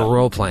hands Your up.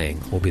 role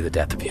playing will be the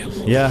death of you.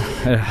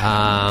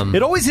 Yeah.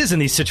 It always is in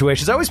these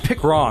situations. I always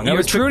pick wrong.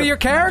 You're true to your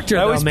character,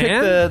 I always though, pick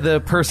man. the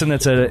person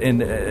that's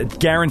a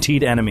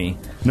guaranteed enemy,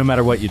 no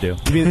matter what you do.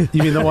 You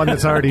mean the one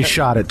that's already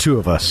shot at 2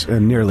 of us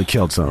and nearly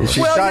killed some of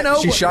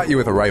us? She shot you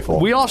with a rifle.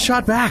 We all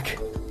shot back.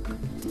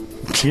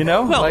 You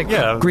know?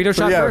 Yeah. Greedo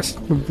shot Yeah. first.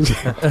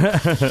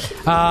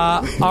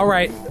 All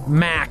right,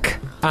 Mac.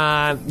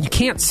 You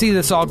can't see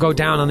this all go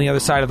down on the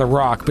other side of the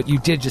rock, but you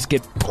did just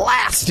get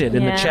blasted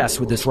in the Yeah. chest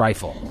with this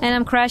rifle. And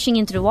I'm crashing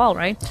into the wall,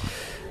 right?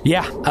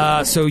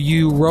 Yeah. So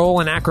you roll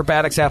an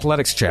acrobatics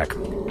athletics check.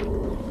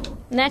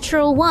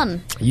 Natural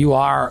 1. You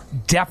are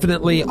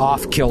definitely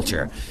off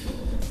kilter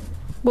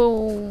Whoa,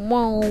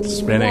 whoa,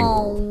 Spinning.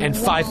 whoa, and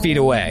 5 feet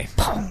away.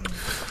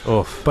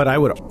 But I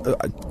would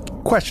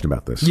question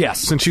about this. Yes.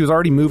 Since she was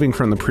already moving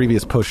from the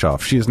previous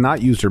push-off, she has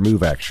not used her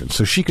move action,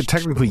 so she could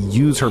technically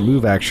use her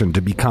move action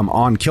to become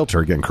on kilter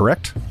again,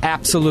 correct?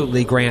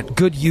 Absolutely, Grant.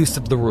 Good use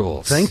of the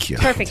rules. Thank you.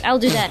 Perfect. I'll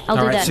do that. I'll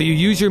All do right, that. so you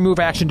use your move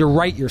action to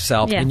right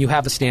yourself, Yeah. and you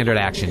have a standard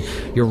action.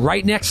 You're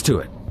right next to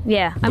it.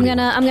 Yeah, I'm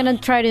gonna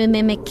try to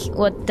mimic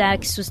what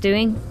Dax was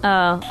doing,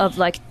 of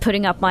like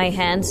putting up my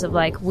hands, of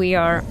like we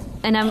are,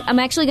 and I'm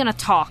actually gonna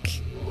talk,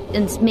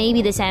 and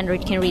maybe this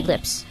android can read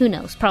lips. Who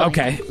knows? Probably.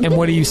 Okay, and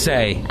what do you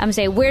say? I'm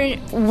saying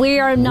we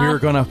are not. We're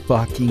gonna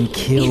fucking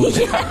kill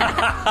you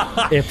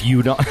if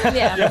you don't.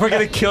 Yeah. We're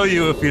gonna kill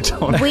you if you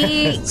don't.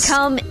 We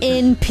come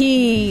in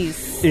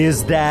peace.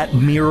 Is that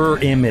mirror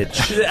image?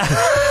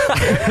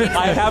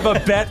 I have a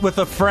bet with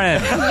a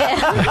friend.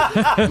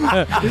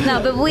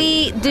 No, but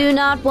we do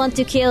not want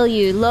to kill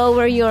you.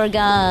 Lower your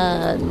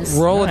guns.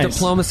 Roll a Nice.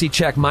 diplomacy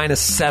check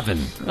 -7.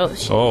 Oh,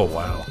 shit. Oh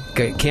wow.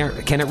 Okay,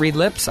 can it read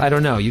lips? I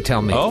don't know. You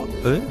tell me. Oh.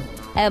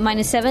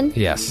 -7.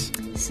 Yes.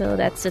 So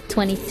that's a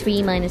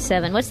 23 minus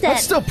 7. What's that?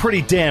 That's still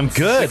pretty damn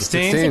good.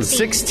 16.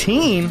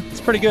 16. It's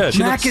pretty good.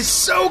 Mac is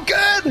so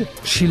good.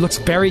 She looks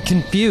very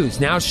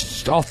confused. Now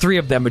all 3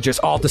 of them are just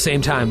all at the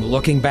same time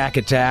looking back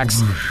at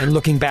Dax and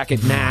looking back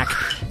at Mac.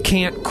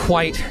 Can't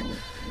quite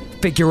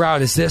figure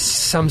out, is this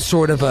some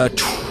sort of a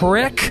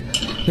trick?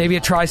 Maybe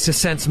it tries to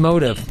sense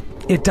motive.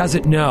 It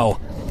doesn't know.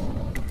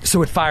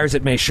 So it fires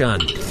at Mei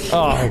Shun.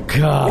 Oh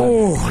god.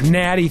 Oh,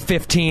 natty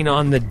 15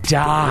 on the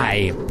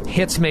die.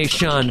 Hits Mei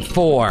Shun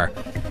for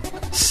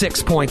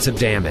 6 points of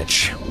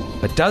damage.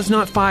 But does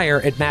not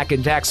fire at Mac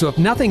and Dax. So if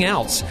nothing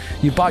else,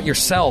 you bought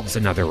yourselves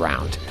another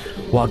round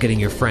while getting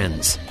your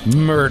friends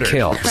Murder.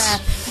 killed.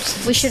 Crap.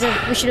 We should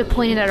have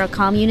pointed at our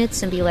comm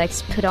units and be like,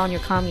 put on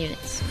your comm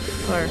units.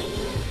 Or,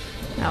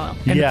 oh well.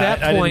 And yeah, at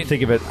that I didn't point-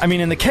 think of it. I mean,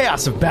 in the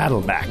chaos of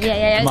battle, Mac.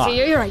 Yeah. Come So on.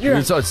 you're right. You're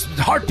right. So it's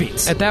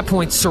heartbeats. At that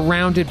point,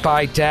 surrounded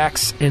by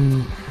Dax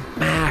and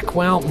Mac,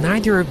 well,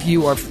 neither of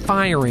you are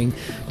firing.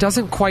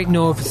 Doesn't quite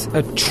know if it's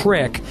a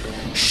trick.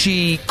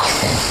 She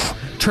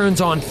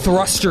turns on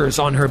thrusters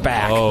on her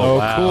back. Oh,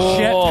 wow. cool.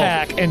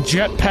 Jetpack and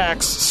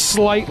jetpacks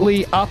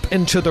slightly up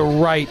and to the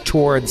right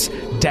towards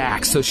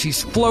Dax. So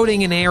she's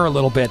floating in air a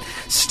little bit,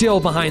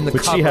 still behind the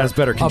But cover she has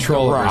better of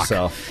control the of rock.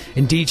 herself.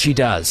 Indeed she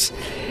does.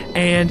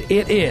 And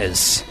it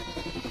is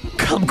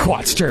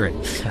Kumquat's turn.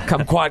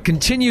 Kumquat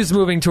continues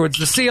moving towards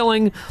the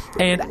ceiling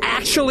and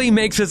actually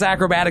makes his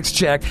acrobatics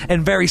check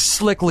and very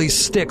slickly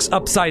sticks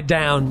upside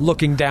down,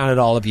 looking down at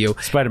all of you.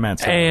 Spider-Man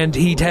style. And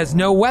he has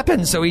no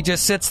weapon, so he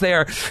just sits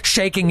there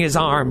shaking his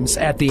arms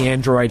at the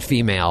android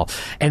female.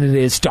 And it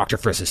is Dr.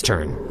 Friss's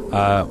turn.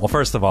 Well,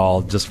 first of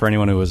all, just for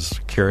anyone who was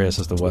curious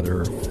as to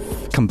whether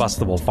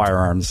combustible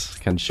firearms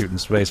can shoot in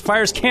space,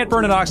 fires can't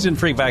burn an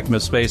oxygen-free vacuum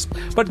of space,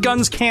 but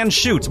guns can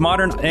shoot.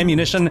 Modern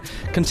ammunition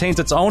contains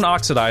its own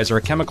oxidizer,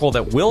 a chemical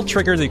that will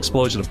trigger the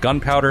explosion of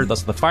gunpowder,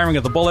 thus the firing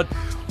of the bullet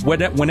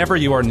whenever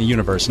you are in the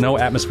universe. No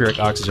atmospheric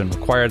oxygen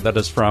required. That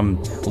is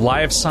from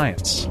Live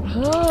Science.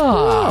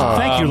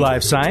 Thank you,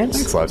 Live Science.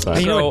 Thanks, Live Science.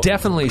 And you know So- it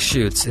definitely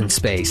shoots in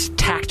space.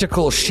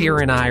 Tactical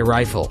Shiran-I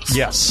rifles.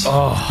 Yes.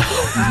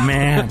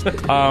 Man,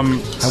 I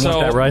want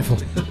that rifle.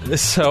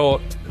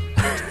 So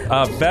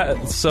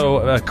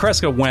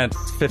Kreska went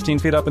 15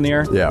 feet up in the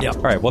air? Yeah. Yep.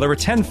 All right, well, there were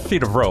 10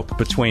 feet of rope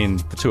between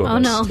the two of Oh,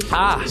 us.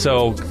 no.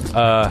 So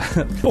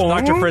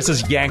Dr. Friss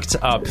is yanked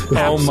up.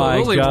 Oh, my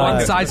Absolutely, God.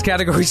 one size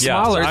category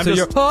Yeah, smaller. I'm so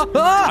just- you're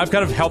I'm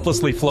kind of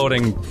helplessly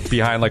floating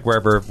behind, like,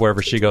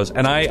 wherever she goes.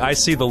 And I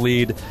see the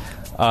lead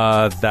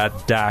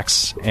that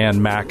Dax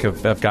and Mac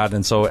have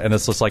gotten. And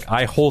it's just like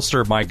I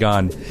holster my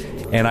gun,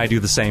 and I do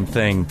the same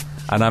thing,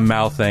 and I'm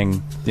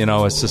mouthing.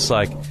 It's just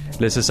like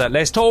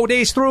let's talk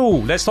this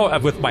through. Let's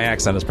talk with my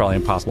accent. It's probably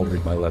impossible to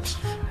read my lips,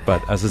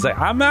 but as I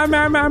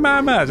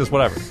say, just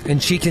whatever.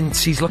 And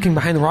she's looking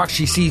behind the rock.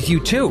 She sees you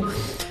too.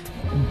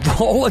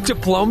 Roll a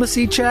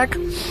diplomacy check.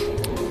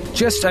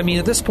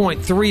 At this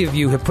point, 3 of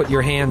you have put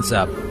your hands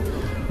up.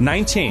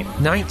 19.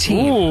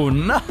 Ooh,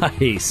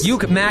 nice.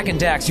 Mac and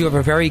Dax, you have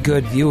a very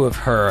good view of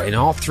her, and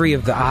all 3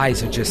 of the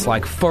eyes are just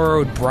like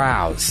furrowed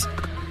brows.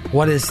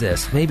 What is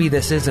this? Maybe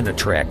this isn't a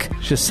trick.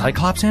 Just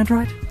Cyclops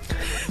android?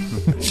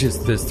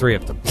 There's 3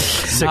 of them.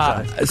 6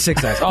 eyes.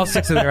 6 eyes. All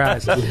 6 of their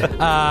eyes. All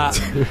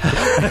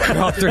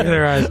 3 of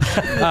their eyes.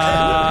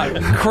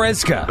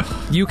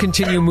 Kreska, you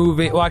continue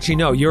moving. Well, actually,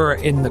 no. You're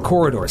in the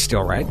corridor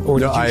still, right? Or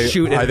did you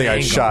shoot at I think an I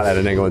angle? shot at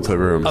an angle into the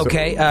room.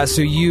 Okay,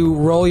 so you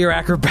roll your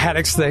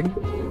acrobatics thing,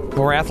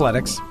 or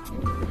athletics,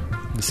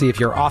 to see if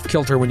you're off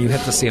kilter when you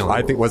hit the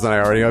ceiling. Wasn't I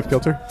already off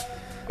kilter?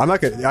 I'm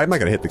not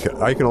gonna hit the.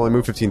 I can only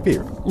move 15 feet.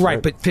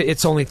 Right, but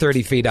it's only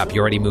 30 feet up.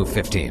 You already moved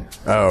 15.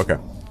 Oh, okay.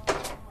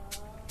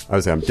 I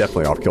was saying I'm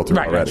definitely off kilter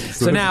already.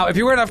 So now, if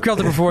you weren't off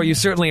kilter before, you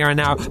certainly are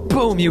now.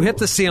 Boom! You hit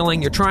the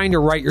ceiling. You're trying to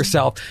right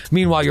yourself.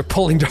 Meanwhile, you're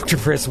pulling Dr.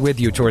 Friss with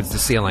you towards the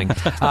ceiling.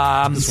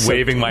 Just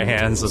waving my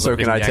hands. So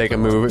can I take a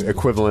move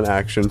equivalent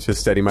action to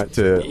steady my?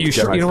 You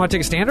don't want to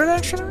take a standard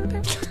action or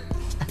anything?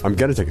 I'm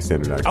gonna take a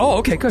standard action. Oh,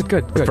 okay, good.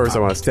 First, I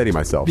want to steady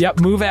myself. Yep,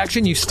 move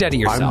action. You steady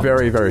yourself. I'm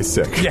very, very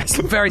sick. Yes,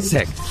 very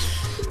sick.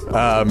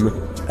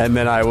 And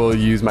then I will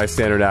use my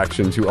standard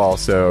action to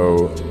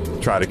also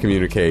try to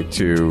communicate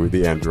to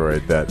the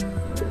android that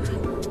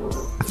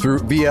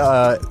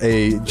via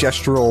a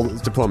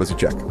gestural diplomacy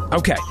check.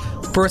 Okay.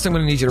 First, I'm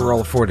going to need you to roll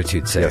a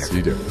fortitude save. Yes,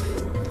 you do.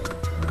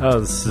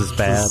 Oh, this is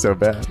bad. This is so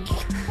bad.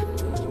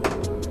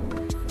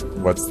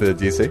 What's the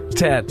DC?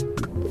 10.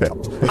 Fail.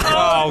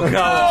 Oh,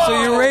 God.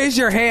 So you raise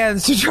your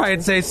hands to try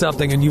and say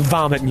something, and you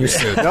vomit in your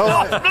suit. No,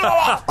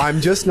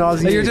 I'm just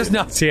nauseated. You're just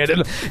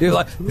nauseated. You're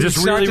like, Just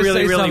you start really, to say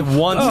really, really something.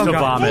 wants to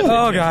vomit.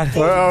 Oh, God.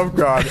 Oh,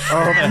 God.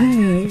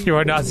 Oh. You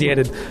are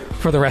nauseated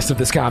for the rest of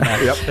this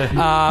combat.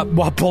 Yep.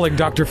 While pulling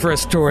Dr.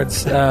 Frisk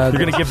towards... You're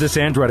going to give this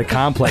android a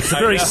complex. The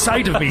very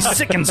sight of me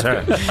sickens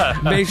her.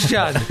 Mei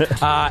Shun.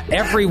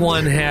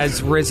 Everyone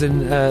has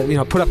risen,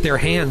 put up their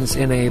hands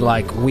in a,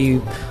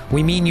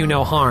 we mean you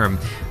no harm.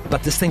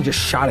 But this thing just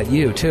shot at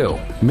you, too.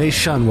 Mei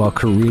Shun, while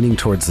careening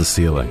towards the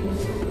ceiling,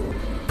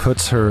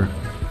 puts her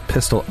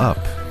pistol up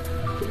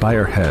by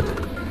her head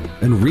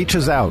and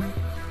reaches out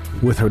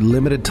with her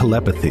limited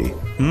telepathy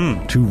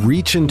to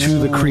reach into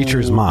the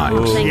creature's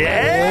mind.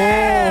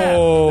 Yeah!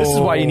 This is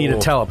why you need a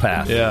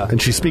telepath. Yeah.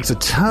 And she speaks a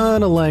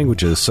ton of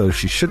languages, so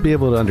she should be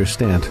able to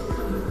understand.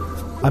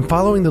 I'm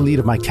following the lead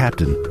of my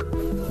captain,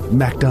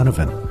 Mac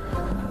Donovan.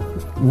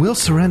 We'll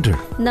surrender.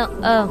 No.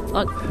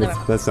 Never.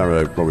 That's not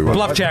really what we want.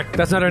 Bluff check.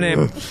 That's not her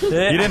name. You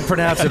didn't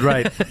pronounce it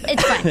right.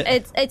 It's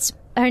fine. It's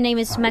her name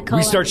is McCullough.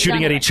 We start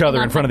shooting at each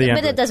other in front of the But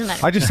Emperor. it doesn't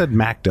matter. I just said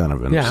Mac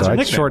Donovan, Yeah, it's so a I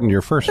nickname. shortened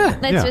your first name.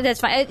 That's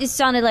fine. It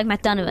sounded like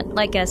Matt Donovan.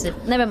 Like I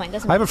said, never mind.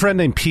 Doesn't I have matter. a friend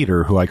named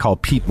Peter who I call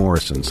Pete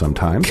Morrison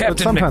sometimes. But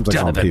Captain sometimes I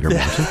call him McDonovan. Peter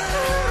Morrison.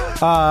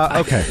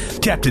 Okay.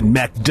 Captain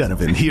Mac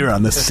Donovan here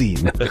on the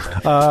scene.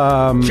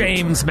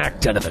 James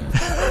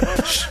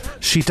McDonovan.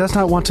 She does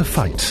not want to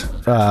fight.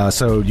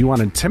 So you want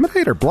to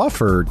intimidate or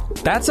bluff or...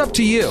 That's up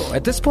to you.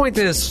 At this point,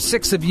 there's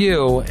 6 of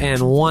you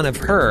and 1 of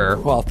her.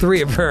 Well,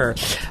 3 of her.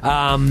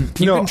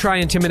 You No. can try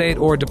intimidate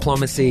or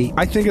diplomacy.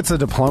 I think it's a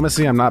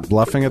diplomacy. I'm not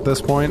bluffing at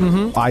this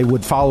point. I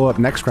would follow up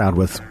next round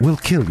with, we'll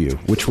kill you,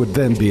 which would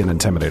then be an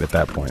intimidate at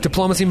that point.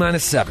 Diplomacy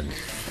 -7.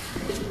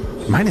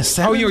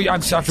 -7? Oh,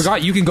 I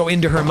forgot. You can go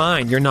into her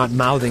mind. You're not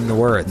mouthing the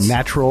words.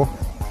 Natural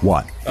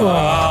what?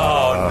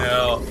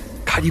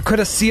 God, you could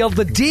have sealed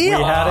the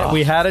deal.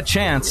 We had a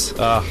chance.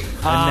 And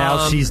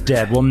now she's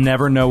dead. We'll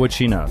never know what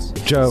she knows.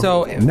 Joe,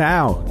 So-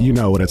 now you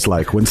know what it's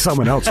like when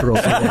someone else rolls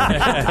a one.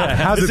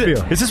 How's it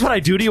feel? Is this what I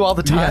do to you all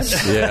the time?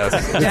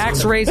 Yes.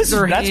 Dax raises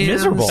her That's hands.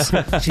 miserable.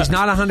 She's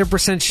not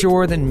 100%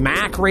 sure. Then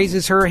Mac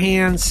raises her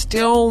hands.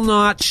 Still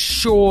not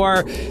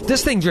sure.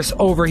 This thing just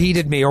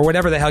overheated me, or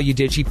whatever the hell you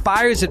did. She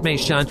fires at Mei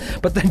Shun,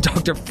 but then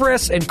Dr.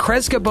 Friss and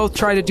Kreska both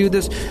try to do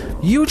this.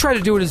 You try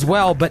to do it as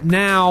well, but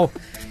now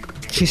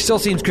she still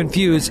seems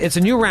confused. It's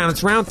a new round.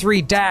 It's round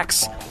 3.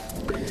 Dax.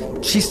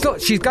 She's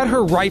got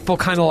her rifle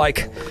kind of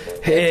like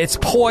it's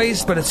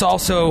poised, but it's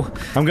also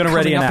I'm gonna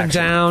ready coming an up and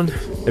action. down.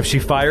 If she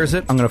fires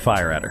it, I'm going to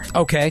fire at her.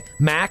 Okay,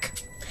 Mac.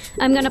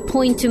 I'm gonna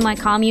point to my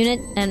comm unit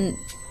and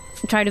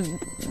try to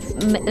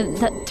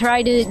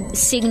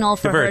signal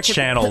for Give her her a to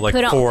channel, put, like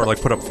put on, 4,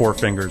 like put up 4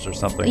 fingers or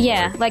something.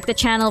 Yeah, like the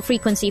channel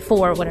frequency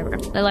 4 or whatever.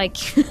 Like,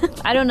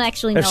 I don't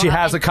actually know. If she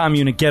how- has a comm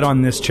unit, get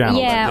on this channel.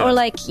 Yeah, then. or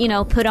like,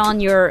 put on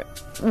your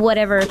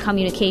whatever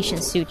communication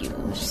suit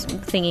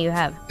thingy you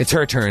have. It's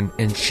her turn,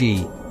 and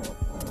she,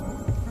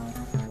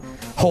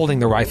 holding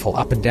the rifle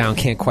up and down,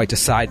 can't quite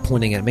decide,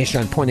 pointing at Mei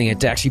Shun, pointing at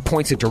Dax. She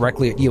points it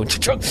directly at you and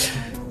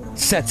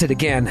sets it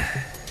again.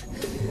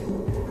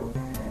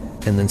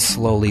 And then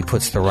slowly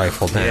puts the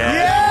rifle down.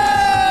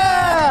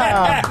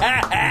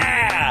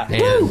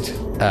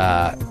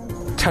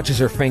 and touches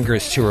her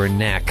fingers to her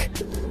neck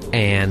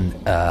and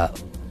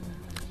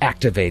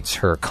activates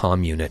her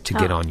comm unit to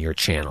get on your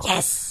channel.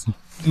 Yes.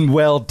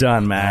 Well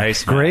done,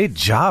 Max. Great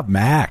job,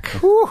 Mac.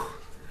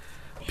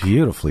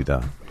 Beautifully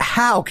done.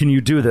 How can you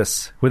do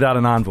this without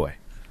an envoy?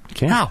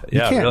 How?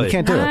 Yeah, You really.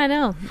 can't do I it.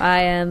 know.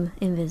 I am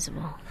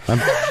invincible.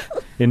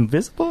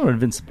 Invisible or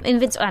invincible?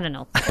 Invincible. I don't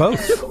know.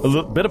 Both. A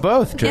little bit of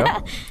both, Joe. Yeah.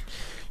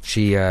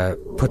 She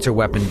puts her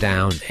weapon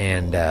down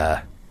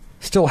and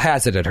still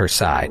has it at her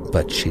side,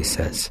 but she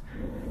says,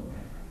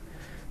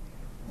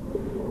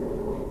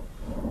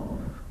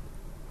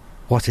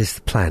 "What is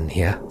the plan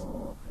here?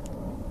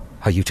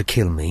 Are you to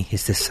kill me?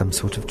 Is this some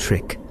sort of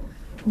trick?"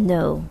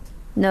 No.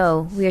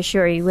 No, we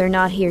assure you, we're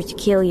not here to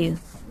kill you.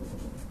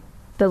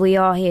 But we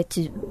are here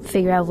to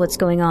figure out what's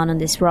going on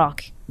this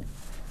rock.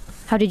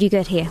 How did you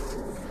get here?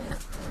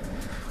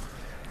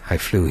 I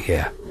flew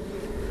here.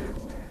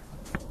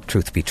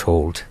 Truth be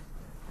told,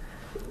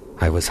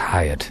 I was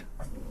hired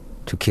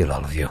to kill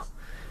all of you.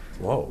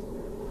 Whoa.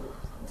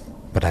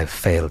 But I've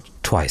failed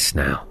twice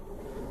now.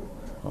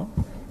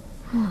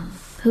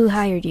 Who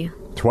hired you?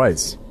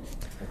 Twice.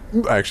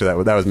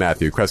 Actually, that was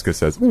Matthew. Kreska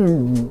says,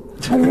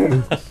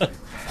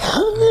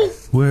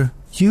 Were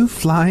you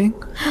flying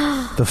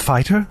the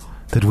fighter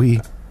that we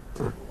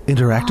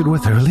interacted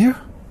with earlier?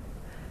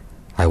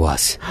 I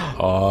was.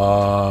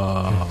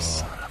 Oh.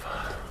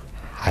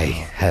 I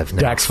have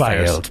now Dax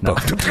fires. failed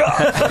both.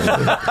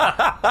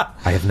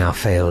 I have now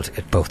failed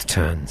at both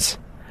turns.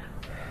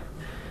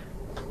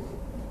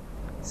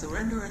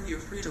 Surrender and you're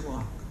free to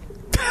walk.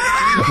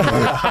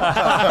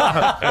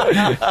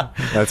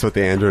 that's what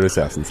the android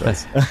assassin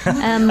says.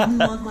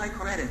 On my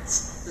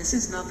credits. This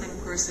is nothing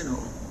personal.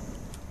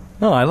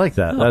 Oh, I like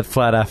that. That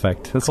flat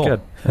affect. That's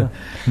good.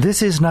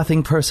 This is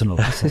nothing personal.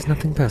 This is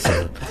nothing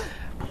personal.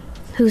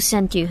 Who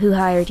sent you? Who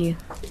hired you?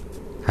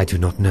 I do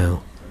not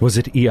know. Was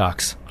it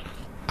Eox?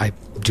 I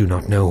do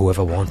not know.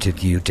 Whoever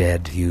wanted you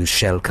dead used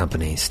shell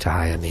companies to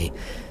hire me.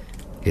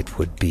 It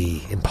would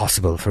be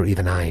impossible for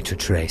even I to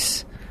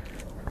trace.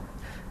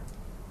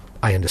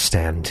 I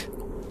understand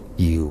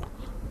you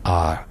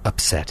are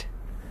upset.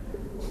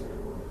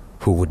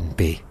 Who wouldn't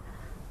be?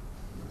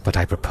 But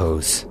I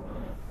propose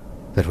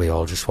that we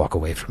all just walk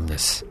away from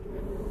this.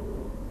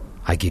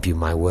 I give you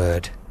my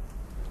word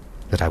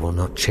that I will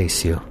not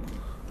chase you.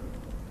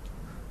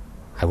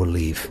 I will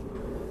leave.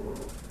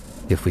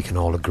 If we can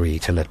all agree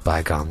to let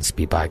bygones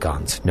be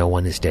bygones. No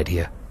one is dead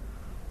here.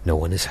 No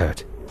one is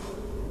hurt.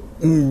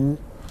 Your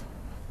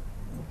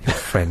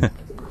friend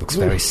looks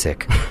very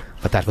sick,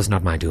 but that was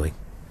not my doing.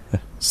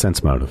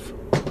 Sense motive.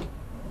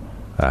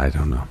 I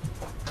don't know.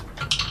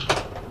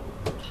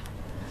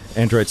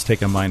 Androids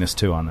take a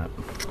 -2 on that.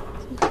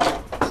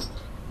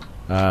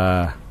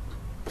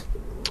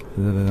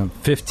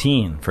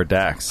 15 for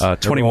Dax.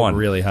 21.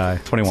 Really high.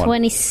 21.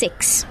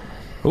 26.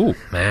 Ooh,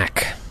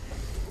 Mac.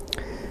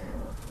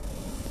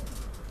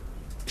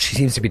 She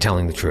seems to be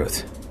telling the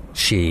truth.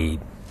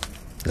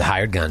 The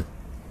hired gun,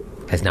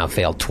 has now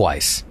failed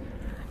twice.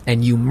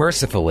 And you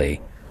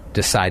mercifully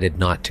decided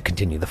not to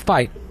continue the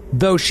fight,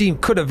 though she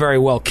could have very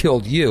well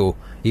killed you,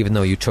 even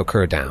though you took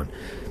her down.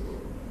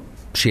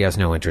 She has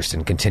no interest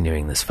in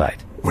continuing this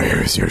fight.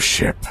 Where is your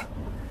ship?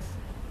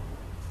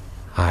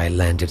 I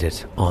landed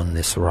it on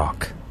this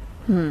rock.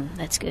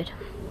 That's good.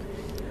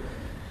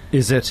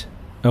 Is it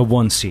a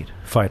one-seat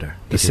fighter?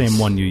 The It same is.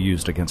 one you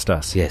used against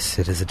us? Yes,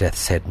 it is a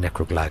Death's Head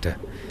necroglider.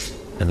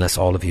 Unless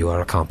all of you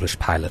are accomplished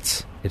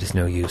pilots, it is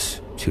no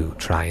use to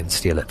try and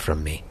steal it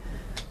from me,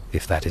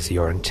 if that is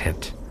your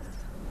intent.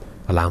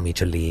 Allow me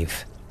to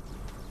leave.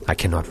 I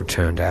cannot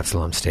return to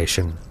Absalom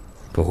Station,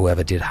 but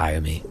whoever did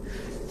hire me,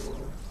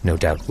 no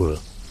doubt will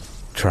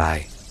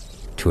try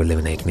to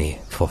eliminate me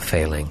for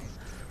failing,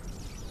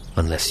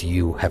 unless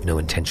you have no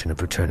intention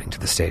of returning to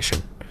the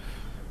station.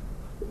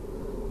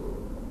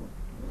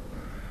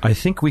 I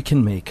think we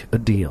can make a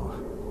deal.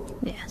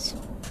 Yes.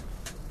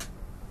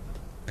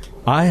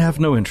 I have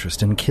no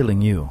interest in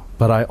killing you,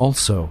 but I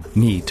also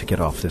need to get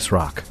off this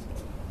rock.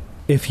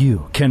 If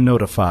you can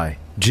notify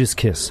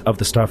Jizkiss of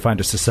the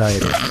Starfinder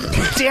Society...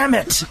 Damn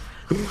it!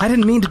 I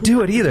didn't mean to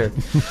do it either.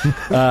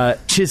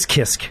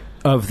 Chizkisk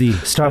of the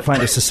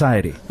Starfinder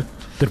Society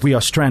that we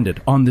are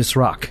stranded on this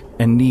rock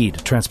and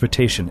need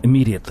transportation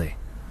immediately.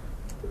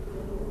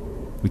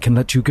 We can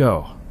let you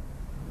go.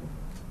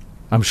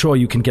 I'm sure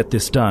you can get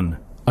this done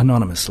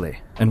anonymously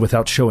and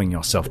without showing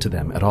yourself to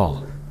them at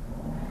all.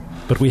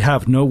 But we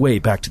have no way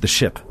back to the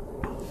ship.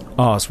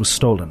 Ours was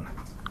stolen.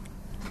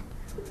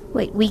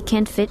 Wait, we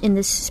can't fit in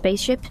this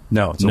spaceship?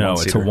 No, it's a No,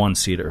 one-seater. it's a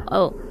one-seater.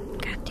 Oh,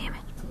 god damn it.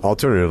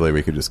 Alternatively,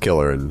 we could just kill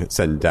her and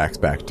send Dax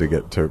back to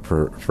get to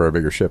for a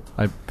bigger ship.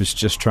 I was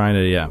just trying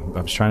to, I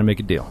was trying to make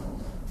a deal.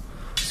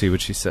 See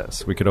what she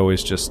says. We could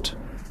always just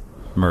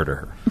murder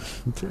her.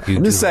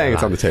 I'm just saying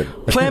it's on the table.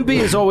 Plan B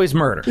is always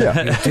murder. Yeah,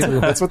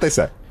 that's what they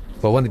say.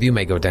 Well, one of you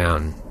may go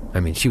down. I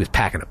mean, she was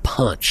packing a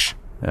punch.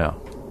 Yeah.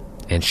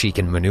 And she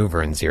can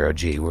maneuver in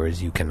 0G,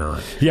 whereas you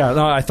cannot. Yeah,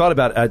 no, I thought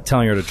about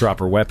telling her to drop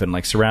her weapon,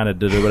 like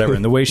surrounded or whatever.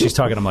 And the way she's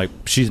talking, I'm like,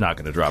 she's not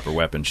going to drop her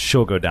weapon.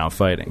 She'll go down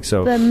fighting.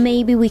 So, But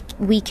maybe we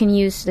can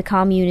use the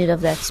comm unit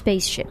of that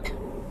spaceship.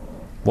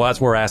 Well,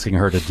 that's what we're asking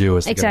her to do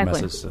is to Exactly. get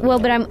a message. Well,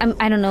 but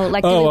I don't know.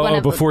 Like, do we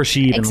wanna, before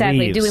she even exactly.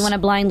 leaves. Do we want to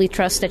blindly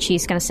trust that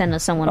she's going to send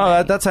us someone?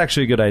 back? that's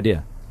actually a good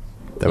idea.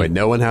 That way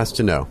no one has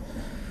to know.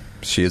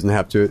 She doesn't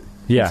have to.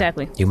 Yeah.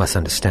 Exactly. You must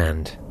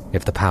understand,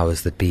 if the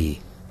powers that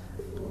be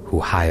who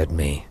hired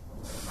me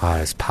are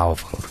as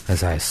powerful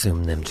as I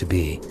assume them to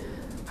be,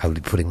 I will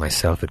be putting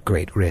myself at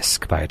great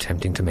risk by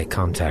attempting to make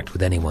contact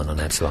with anyone on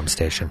Absalom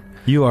Station.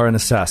 You are an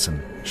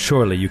assassin.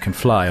 Surely you can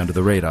fly under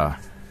the radar,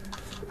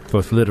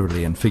 both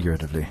literally and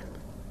figuratively.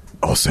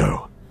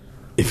 Also,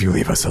 if you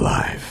leave us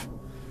alive,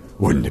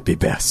 wouldn't it be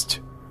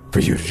best for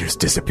you to just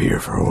disappear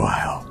for a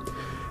while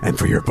and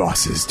for your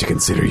bosses to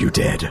consider you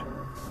dead?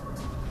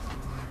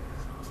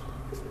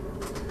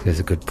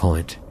 There's a good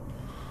point.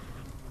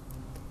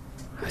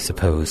 I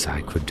suppose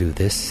I could do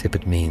this if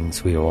it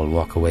means we all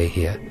walk away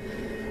here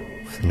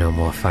with no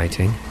more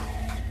fighting.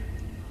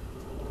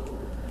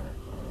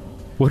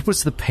 What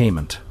was the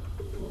payment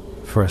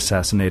for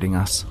assassinating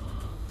us?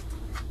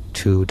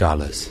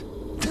 $2.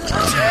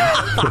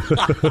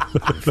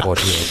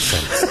 48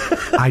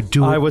 cents. I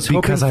do I it was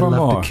because I hoping for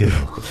love more. to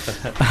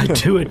kill. I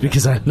do it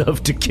because I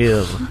love to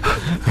kill.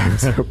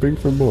 Hoping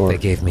for more. They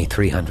gave me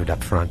 300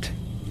 up front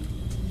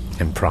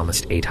and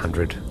promised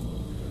 800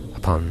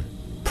 upon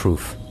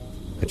proof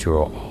that you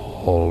were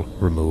all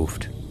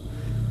removed.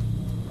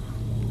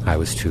 I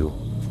was to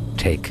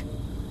take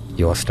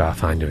your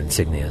Starfinder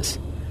insignias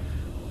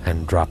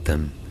and drop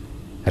them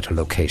at a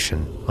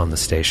location on the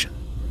station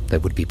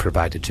that would be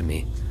provided to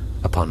me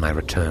upon my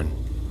return.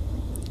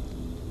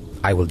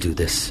 I will do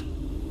this.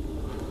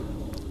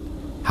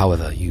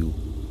 However, you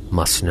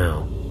must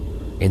know,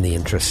 in the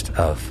interest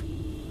of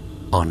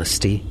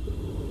honesty,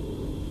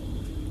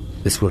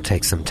 this will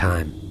take some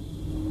time.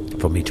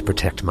 For me to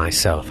protect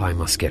myself, I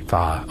must get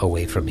far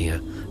away from here,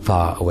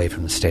 far away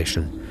from the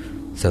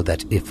station, so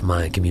that if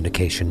my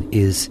communication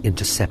is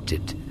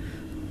intercepted,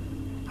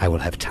 I will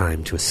have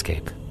time to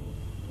escape.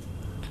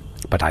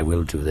 But I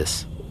will do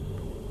this.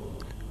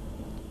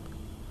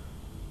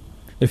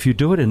 If you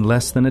do it in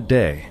less than a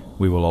day,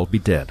 we will all be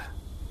dead.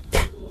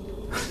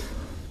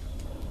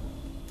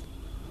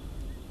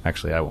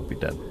 Actually, I won't be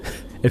dead.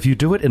 If you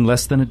do it in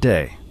less than a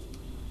day,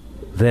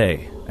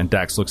 they, and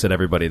Dax looks at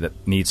everybody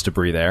that needs to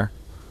breathe air,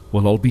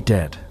 will all be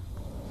dead.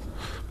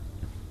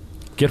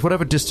 Get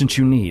whatever distance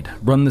you need.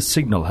 Run the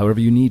signal however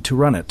you need to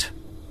run it.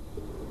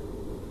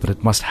 But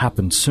it must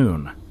happen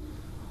soon,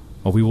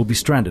 or we will be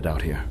stranded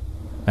out here,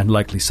 and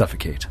likely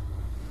suffocate.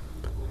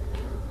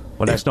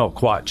 Well, that's not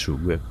quite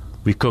true.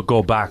 We could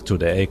go back to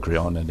the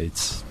Acreon and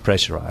it's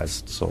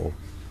pressurized, so...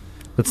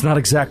 That's not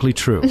exactly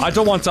true. I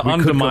don't want to We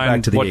could go undermine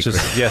back to the what Acreon.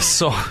 is... Yes,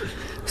 so...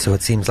 So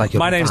it seems like you're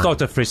My name's fine.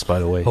 Dr. Fritz, by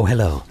the way. Oh,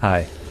 hello.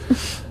 Hi.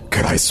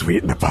 Could I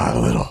sweeten the pot a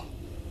little?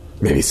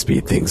 Maybe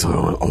speed things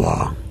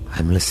along.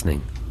 I'm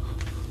listening.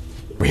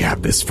 We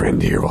have this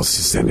friend here. We'll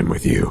just send him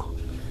with you.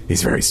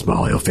 He's very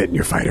small. He'll fit in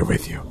your fighter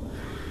with you.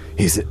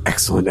 He's an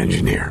excellent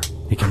engineer.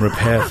 He can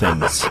repair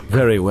things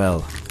very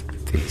well.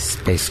 The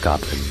space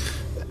goblin.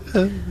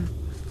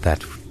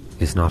 That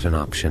is not an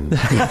option.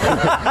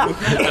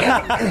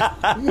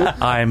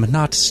 I'm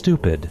not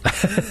stupid.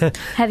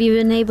 Have you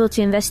been able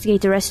to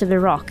investigate the rest of the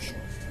rock?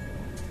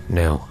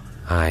 No,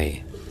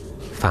 I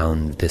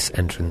found this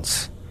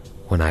entrance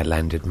when I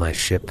landed my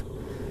ship,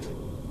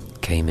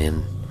 came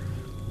in,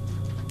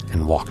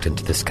 and walked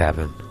into this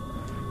cavern.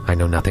 I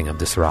know nothing of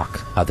this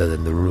rock other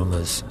than the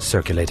rumors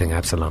circulating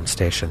Absalom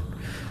Station.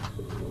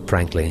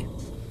 Frankly,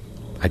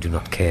 I do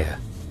not care.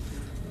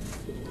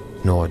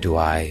 Nor do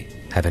I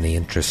have any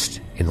interest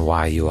in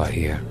why you are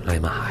here. I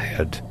am a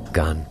hired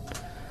gun,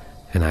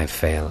 and I've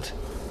failed.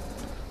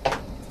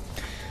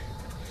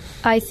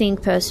 I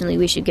think personally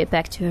we should get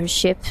back to her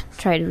ship,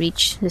 try to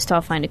reach the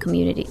Starfinder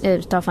community,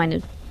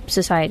 Starfinder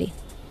society.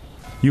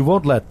 You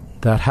won't let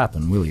that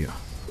happen, will you?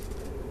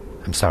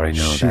 I'm sorry,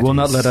 no. She that will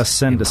not is let us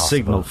send impossible. a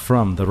signal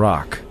from the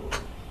rock,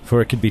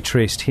 for it could be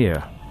traced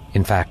here.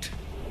 In fact,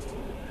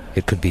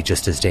 it could be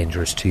just as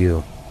dangerous to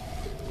you.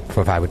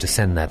 For if I were to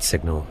send that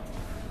signal,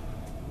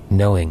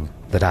 knowing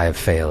that I have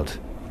failed,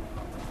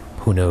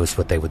 who knows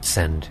what they would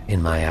send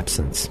in my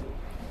absence?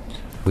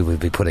 We would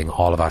be putting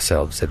all of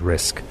ourselves at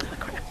risk.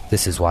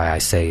 This is why I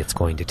say it's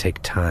going to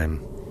take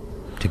time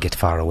to get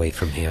far away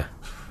from here.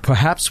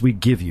 Perhaps we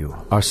give you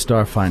our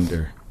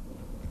Starfinder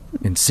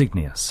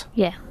insignias.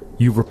 Yeah.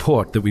 You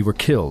report that we were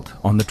killed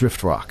on the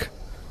Drift Rock.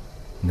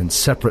 And then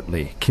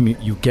separately,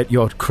 you get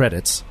your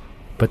credits,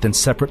 but then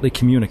separately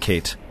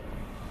communicate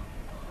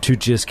to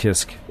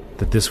Jizkisk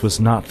that this was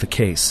not the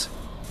case,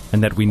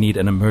 and that we need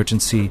an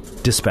emergency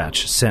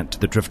dispatch sent to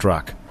the Drift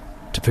Rock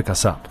to pick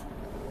us up.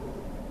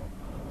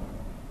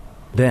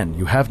 Then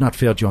you have not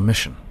failed your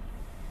mission.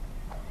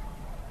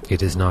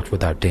 It is not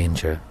without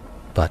danger,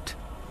 but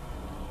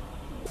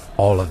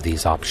all of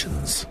these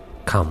options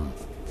come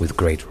with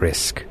great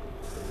risk.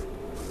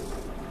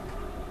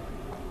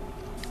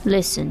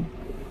 Listen,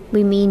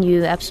 we mean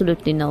you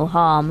absolutely no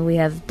harm.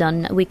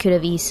 We could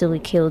have easily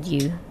killed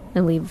you,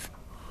 and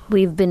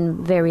we've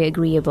been very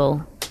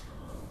agreeable.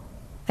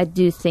 I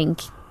do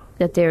think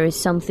that there is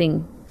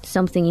something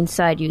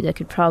inside you that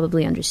could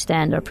probably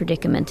understand our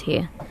predicament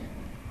here.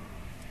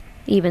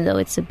 Even though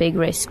it's a big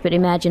risk, but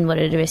imagine what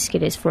a risk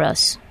it is for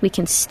us. We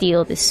can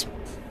steal this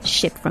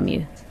ship from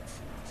you.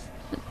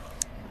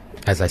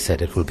 As I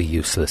said, it will be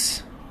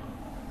useless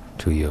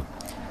to you.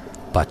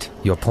 But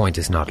your point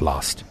is not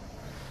lost.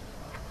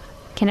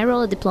 Can I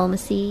roll a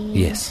diplomacy?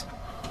 Yes.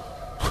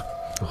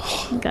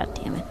 God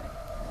damn it.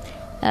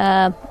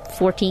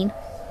 14.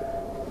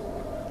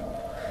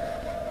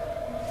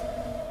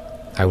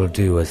 I will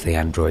do as the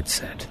android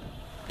said.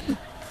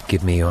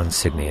 Give me your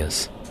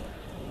insignias,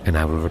 and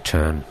I will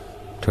return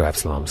to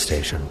Absalom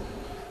Station,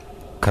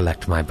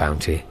 collect my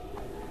bounty,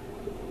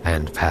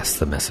 and pass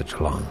the message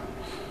along.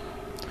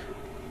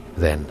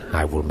 Then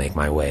I will make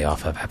my way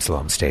off of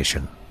Absalom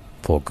Station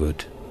for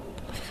good.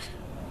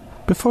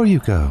 Before you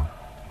go,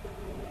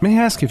 may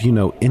I ask if you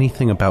know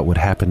anything about what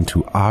happened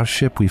to our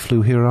ship we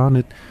flew here on?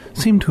 It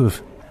seemed to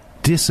have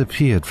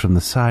disappeared from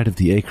the side of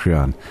the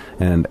Acreon.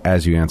 And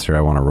as you answer,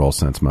 I want to roll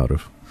sense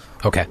motive.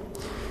 Okay.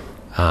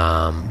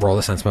 Roll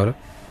a sense motive.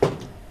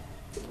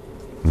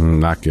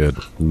 Not good.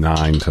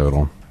 9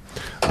 total.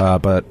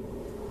 But,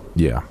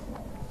 yeah.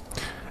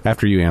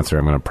 After you answer,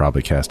 I'm going to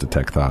probably cast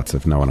Detect Thoughts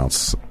if no one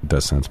else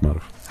does sense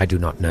motive. I do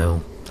not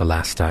know. The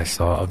last I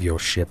saw of your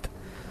ship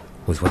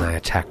was when I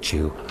attacked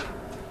you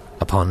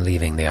upon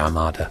leaving the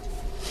Armada.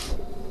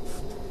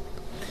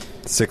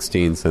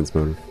 16 sense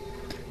motive.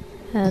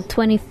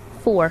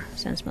 24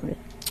 sense motive.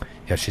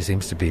 Yeah, she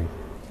seems to be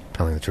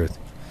telling the truth.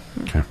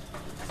 Okay.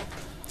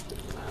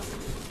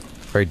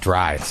 Very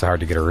dry. It's hard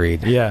to get a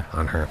read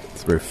on her.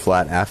 It's a very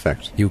flat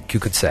affect. You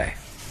could say.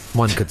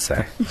 One could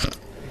say.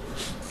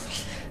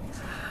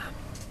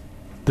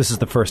 This is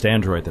the first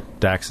android that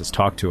Dax has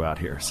talked to out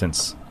here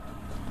since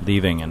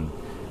leaving, and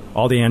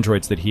all the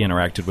androids that he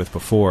interacted with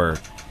before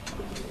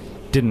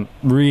didn't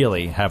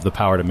really have the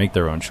power to make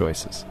their own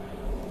choices.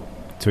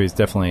 So he's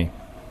definitely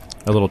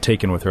a little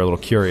taken with her, a little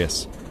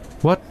curious.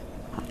 What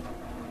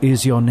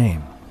is your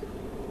name?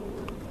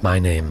 My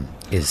name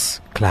is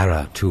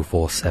Clara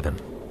 247.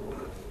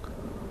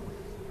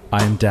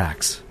 I am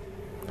Dax.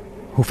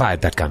 Who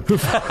fired that gun? Put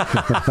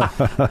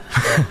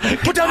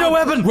down your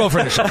weapon! Roll for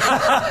initiative.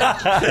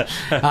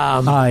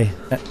 I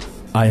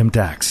am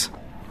Dax.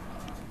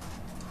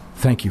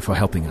 Thank you for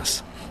helping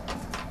us.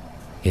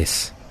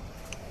 Yes.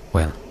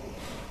 Well,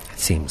 it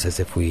seems as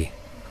if we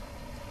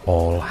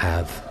all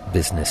have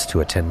business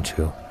to attend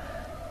to.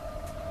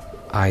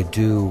 I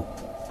do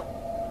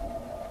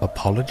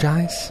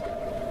apologize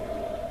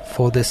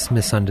for this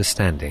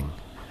misunderstanding.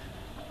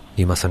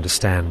 You must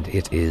understand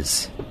it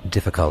is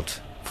difficult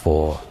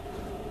for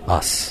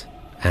us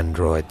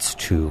androids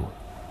to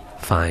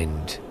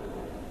find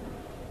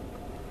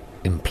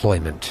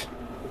employment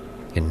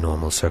in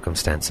normal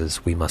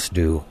circumstances. We must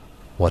do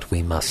what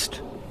we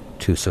must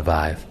to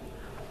survive.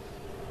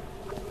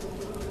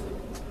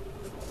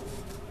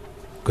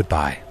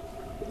 Goodbye.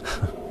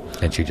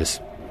 And she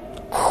just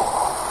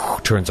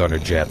turns on her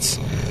jets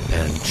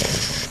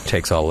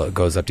and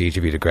goes up to each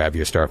of you to grab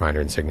your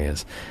Starfinder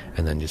insignias,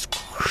 and then just.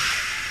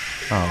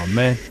 Oh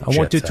man, I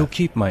want you to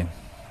keep mine.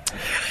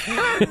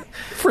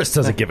 Frisk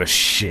doesn't give a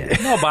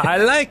shit. No, but I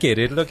like it.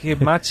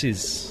 It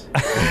matches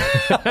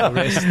the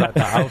rest of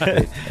the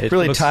outfit. It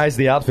really ties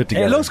the outfit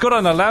together. It looks good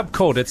on a lab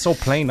coat. It's so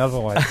plain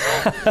otherwise.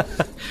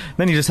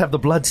 Then you just have the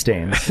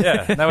bloodstains.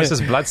 Yeah, now it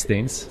says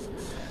bloodstains.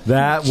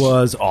 That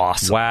was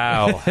awesome.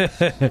 Wow. An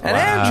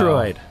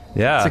android.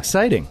 Yeah. It's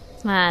exciting.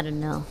 I don't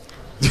know.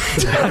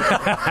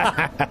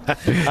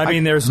 I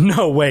mean, there's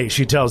no way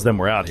she tells them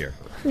we're out here.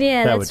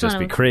 Yeah, that that's would just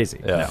be one of crazy.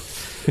 Yeah.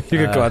 You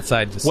could go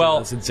outside and just see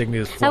those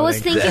insignias floating. I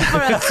was thinking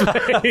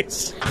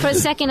for a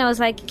second, I was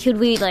like, could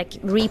we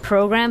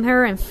reprogram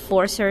her and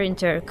force her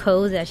into her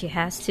code that she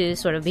has to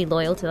sort of be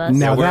loyal to us?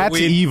 Now that's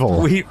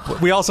evil.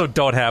 We also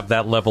don't have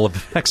that level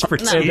of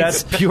expertise. No.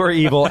 That's pure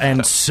evil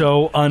and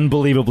so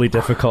unbelievably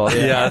difficult.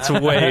 Yeah, it's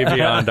way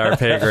beyond our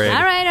pay grade.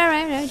 All right.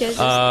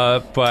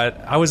 But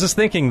I was just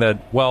thinking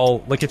that,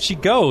 well, like if she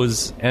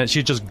goes and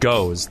she just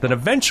goes, then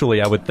eventually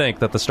I would think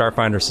that the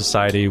Starfinder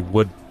Society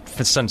would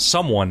send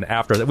someone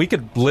after that. We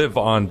could live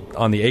on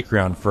the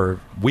Acreon for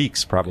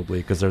weeks probably,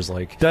 because there's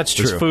that's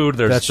true. There's food,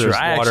 there's true. water.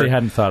 I actually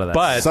hadn't thought of that.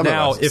 But Some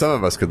now,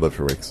 of us could live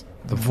for weeks.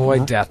 The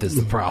void death is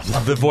the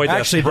problem. the void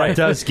actually, death,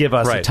 that does give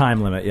us a Right.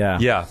 time limit. Yeah.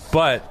 Yeah,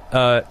 but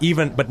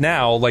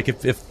now, like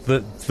if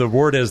the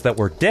word is that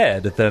we're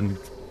dead, then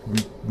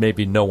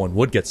maybe no one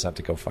would get sent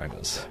to go find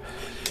us.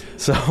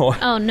 So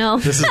Oh no.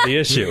 this is the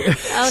issue.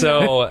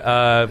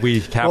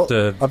 We have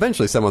to.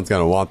 Eventually, someone's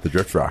going to want the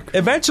drift rock.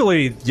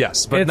 Eventually,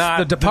 yes, but It's not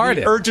The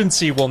Departed. The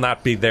urgency will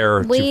not be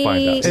there to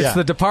find us. It's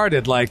The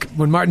Departed. Like,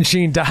 when Martin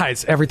Sheen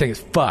dies, everything is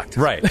fucked.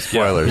 Right.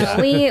 Spoilers.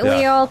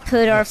 We all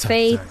put our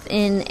faith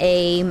in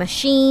a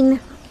machine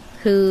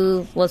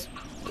who was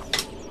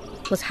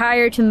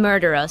hired to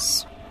murder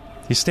us.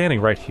 He's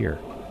standing right here.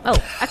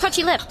 Oh, I thought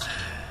she left.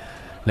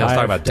 Now let's I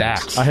talk have- about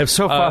Dax. I have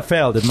so far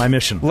failed in my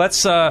mission.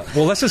 Let's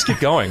just keep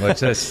going.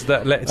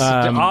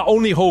 Our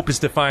only hope is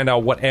to find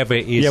out whatever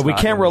is. Yeah, we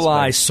not can't in this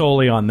rely place.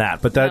 solely on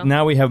that. But No.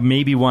 now we have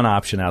maybe one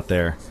option out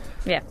there.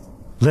 Yeah.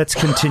 Let's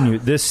continue.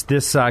 This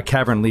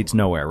cavern leads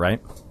nowhere, right?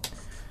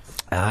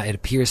 It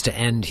appears to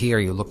end here.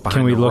 You look behind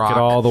Can we the look rock. at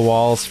all the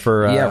walls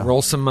for? Yeah,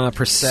 roll some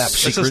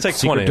perception. Let's just take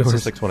 20. Let's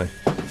just take 20.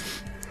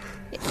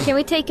 Can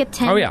we take a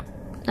 10? Oh, yeah.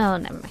 Oh,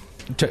 never mind.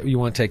 You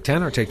want to take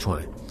 10 or take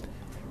 20?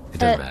 It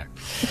doesn't matter.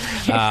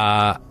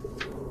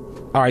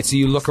 All right, so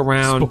you look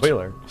around.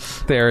 Spoiler.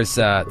 There's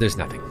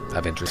nothing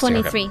of interest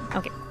here. 23.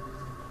 Okay.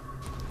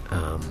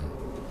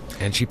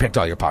 And she picked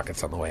all your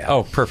pockets on the way out.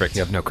 Oh, perfect.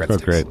 You have no Oh,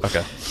 credits. great.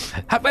 Okay.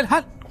 How about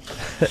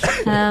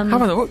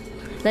the...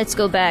 Let's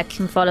go back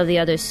and follow the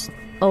others'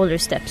 older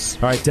steps.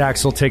 All right,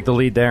 Dax will take the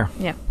lead there.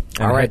 Yeah.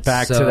 And All right, head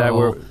back so- to that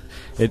where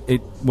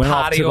it went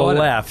off Potty to the order.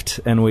 left,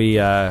 and we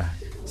So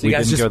you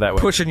guys didn't just go that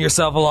way. pushing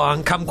yourself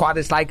along. Kumquat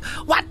is like,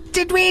 what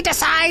did we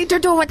decide to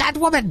do with that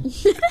woman?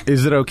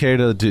 Is it okay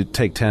to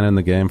take 10 in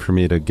the game for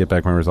me to get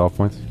back my resolve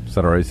points? Is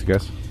that all right with you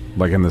guys?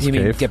 Like in this You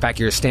mean cave? get back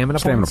your stamina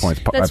Stamina points?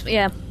 points. That's, I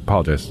yeah.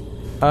 apologize.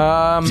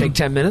 Take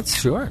 10 minutes?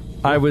 Sure.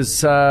 I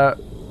was,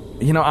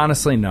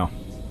 honestly, no.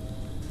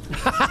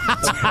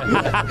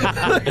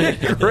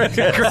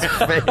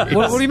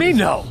 What do you mean,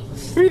 no?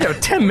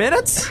 10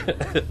 minutes?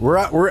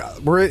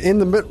 We're in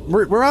the mid.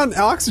 We're on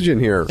oxygen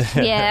here.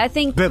 Yeah, I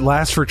think That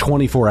lasts for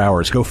 24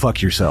 hours. Go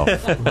fuck yourself.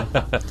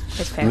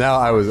 that's fair. Now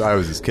I was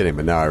just kidding,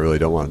 but now I really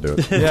don't want to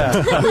do it.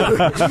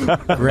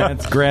 Yeah.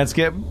 Grant's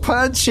getting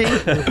punchy.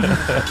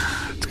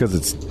 It's because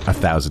it's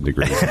 1,000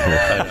 degrees in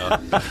here.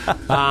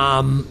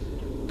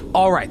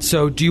 All right,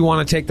 so do you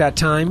want to take that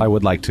time? I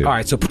would like to. All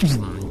right, so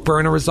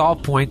burn a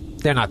resolve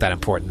point. They're not that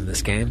important in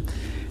this game.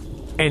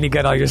 And you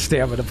get all your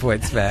stamina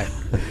points back.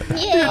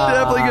 You're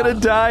definitely going to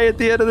die at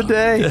the end of the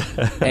day.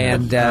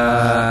 And,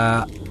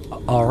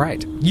 all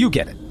right, you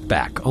get it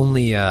back.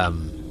 Only,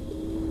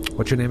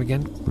 what's your name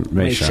again?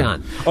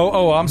 Meishan.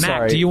 Oh, I'm Matt,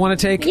 sorry. do you want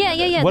to take...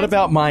 Yeah. What that's-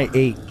 about my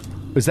 8?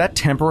 Is that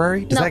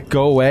temporary? Does No. that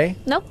go away?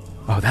 Nope.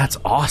 Oh, that's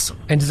awesome.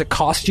 And does it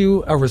cost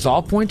you a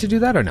resolve point to do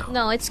that or no?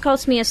 No, it's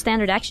cost me a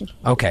standard action.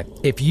 Okay.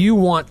 If you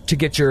want to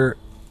get your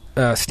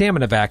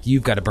stamina back,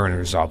 you've got to burn a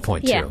resolve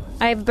point Yeah, too.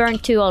 I've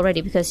burned 2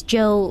 already because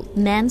Joe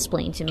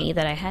mansplained to me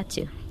that I had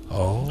to.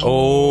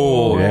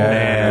 Oh,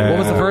 man. What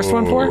was the first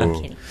one for? I'm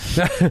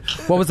kidding.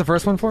 What was the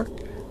first one for?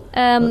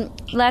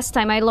 Last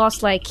time I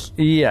lost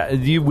Yeah,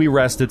 we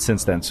rested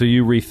since then, so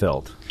you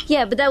refilled.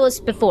 yeah, but that was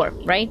before,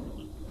 right?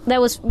 That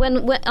was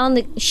when on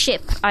the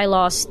ship I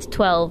lost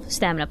 12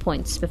 stamina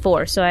points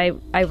before, so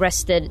I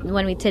rested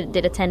when we did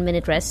a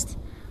 10-minute rest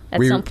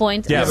at some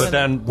point. Yeah, I but remember-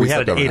 then we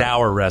had still an don't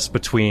 8-hour rest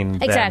between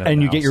then Exactly.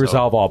 And you now, get your so-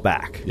 resolve all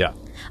back. Yeah.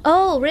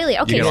 Oh, really?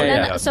 Okay, You so, get all-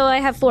 then, yeah. so I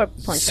have 4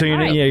 points. So then. All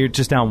right. you're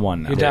just down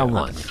 1 now. You're down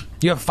 1.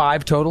 You have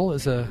 5 total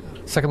as a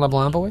second level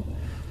envoy?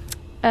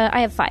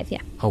 I have 5. Yeah.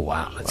 Oh,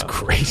 wow. That's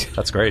great.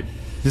 That's great.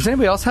 Does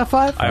anybody else have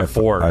 5? I have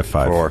 4. I have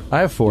 5. 4. I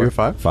have 4. You have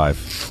 5?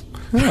 5.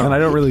 And I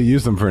don't really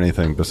use them for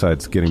anything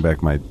besides getting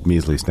back my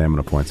measly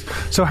stamina points.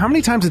 So how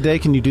many times a day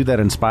can you do that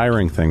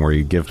inspiring thing where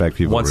you give back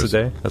people Once a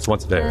day. That's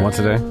once a day. Once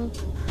a day?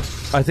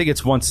 I think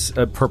it's once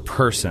per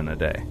person a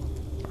day.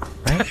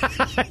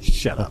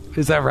 Shut up.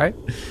 Is that right?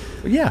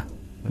 Yeah.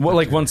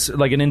 Well, once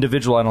an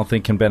individual, I don't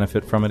think can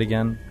benefit from it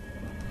again.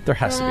 There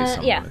has to be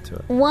some Yeah. limit to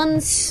it.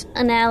 Once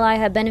an ally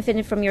had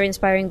benefited from your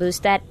inspiring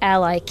boost, that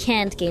ally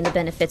can't gain the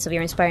benefits of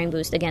your inspiring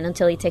boost again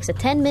until he takes a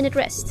 10-minute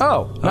rest.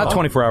 Oh, not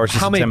 24 hours. Just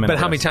How a many? 10-minute But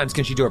how many rest. times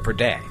can she do it per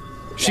day?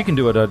 She can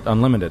do it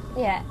unlimited.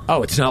 Yeah.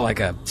 Oh, it's not like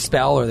a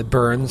spell or that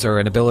burns or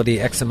an ability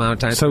X amount of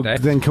times So per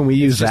day? then can we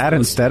use just that those-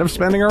 instead of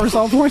spending our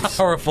resolve points?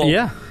 Or a full...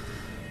 Yeah.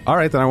 All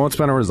right, then I won't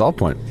spend a resolve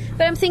point.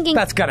 But I'm thinking...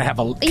 That's got to have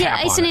a cap yeah,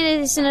 on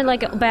isn't it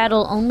like a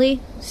battle-only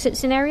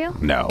scenario?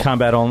 No.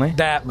 Combat only.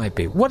 That might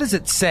be. What does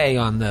it say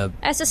on the...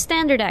 As a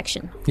standard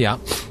action. Yeah.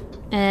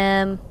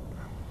 At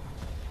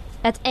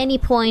any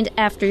point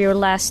after your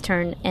last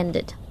turn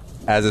ended.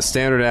 As a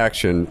standard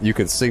action, you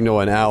can signal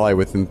an ally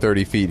within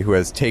 30 feet who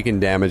has taken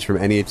damage from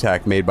any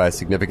attack made by a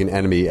significant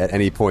enemy at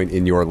any point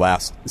in your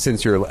last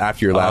after your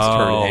last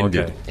turn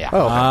ended. okay. Yeah.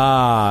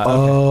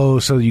 Oh,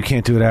 so you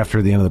can't do it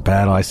after the end of the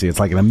battle. I see. It's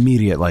like an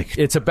immediate, like...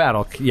 It's a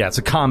battle. Yeah, it's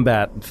a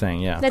combat thing.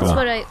 Yeah. That's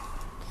what I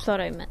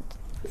thought I meant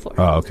before.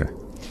 Oh, okay.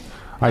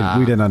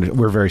 We didn't understand.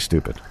 We're very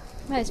stupid.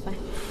 That's fine.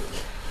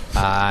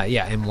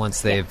 Yeah, and once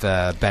they've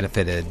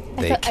benefited,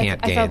 they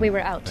can't gain... I thought we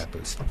were out. that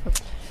boost.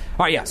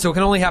 All right, yeah, so it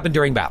can only happen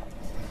during battle.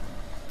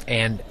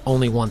 And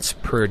only once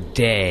per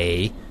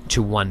day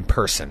to one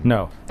person.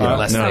 No.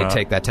 Unless No, they no.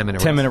 take that 10-minute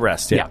rest. 10-minute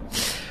rest, yeah.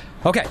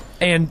 Okay,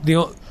 and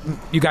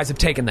you guys have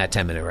taken that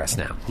 10-minute rest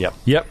now. Yep.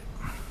 Yep.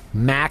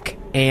 Mac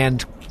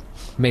and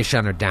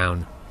Meishan are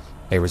down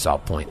a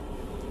resolve point.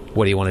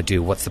 What do you want to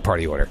do? What's the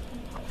party order?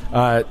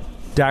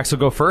 Dax will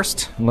go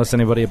first, unless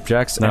anybody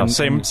objects. No,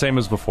 And- same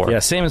as before. Yeah,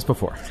 same as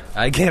before.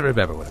 I can't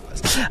remember what it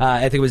was.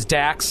 I think it was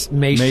Dax,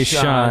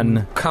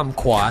 Meishun,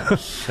 Kumquat,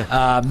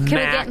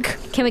 Mac.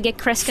 Can we get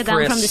Kreska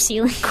down from the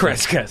ceiling?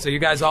 Kreska. So you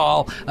guys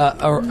all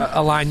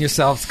align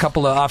yourselves.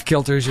 Couple of off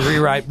kilters. You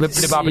rewrite.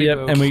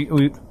 Yep, and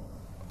we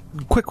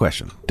Quick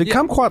question: did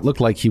Kumquat look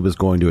like he was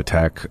going to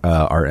attack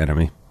our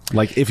enemy?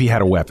 Like if he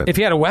had a weapon? If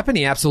he had a weapon,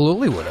 he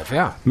absolutely would have.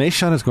 Yeah.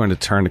 Meishun is going to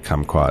turn to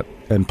Kumquat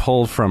and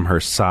pull from her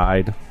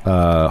side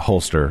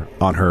holster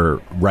on her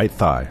right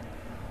thigh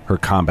her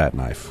combat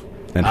knife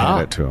and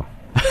hand it to him.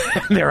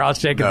 They're all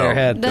shaking their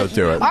head. Don't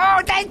do it.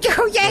 Oh, thank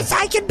you. Yes,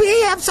 I can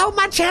be of so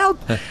much help.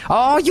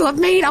 Oh, you have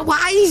made a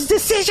wise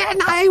decision.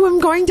 I am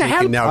going to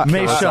help. Now,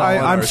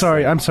 I'm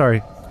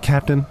sorry,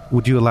 Captain.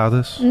 Would you allow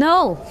this?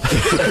 No.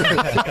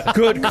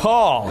 good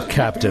call,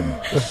 Captain.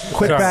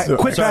 Quit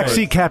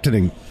backseat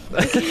captaining.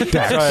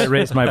 Sorry, I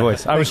raised my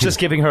voice. I was just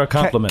giving her a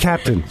compliment.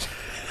 Captain.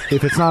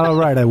 If it's not all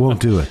right, I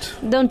won't do it.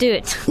 Don't do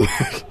it.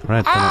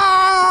 Right.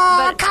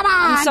 Oh, come on.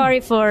 I'm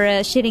sorry for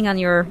shitting on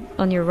your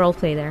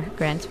roleplay there,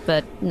 Grant,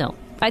 but no.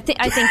 I think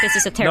this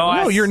is a terrible.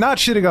 No, you're not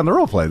shitting on the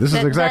roleplay. This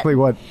is exactly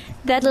what.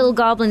 That little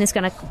goblin is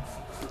gonna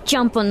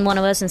jump on one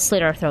of us and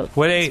slit our throat.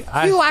 Wait,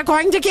 You are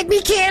going to get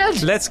me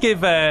killed. let's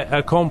give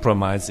a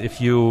compromise. If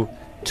you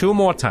 2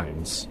 more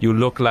times you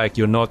look like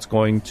you're not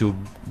going to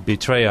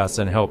betray us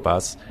and help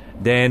us,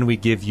 then we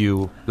give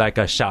you like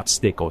a sharp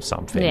stick or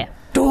something. Yeah.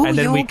 Do and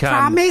then you we can,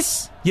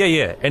 promise?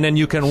 Yeah. And then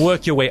you can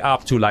work your way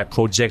up to like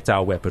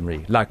projectile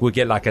weaponry. Like we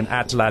get like an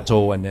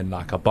atlatl and then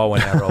like a bow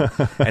and arrow.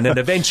 And then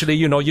eventually,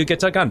 you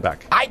get a gun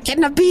back. I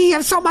can be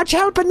of so much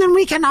help, and then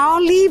we can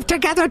all leave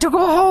together to go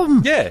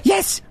home. Yeah.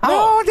 Yes.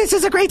 Oh, this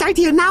is a great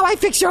idea. Now I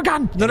fix your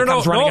gun. No.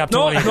 comes running up to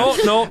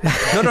No.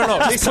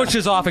 Just Lisa,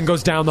 pushes off and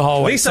goes down the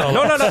hallway. Lisa,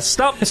 no.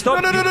 Stop.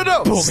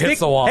 No. Boom, Stick, hits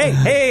the wall.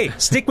 Hey,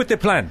 stick with the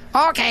plan.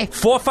 Okay.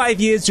 4 or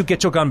 5 years, you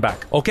get your gun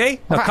back.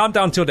 Okay? Now Okay. calm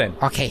down till then.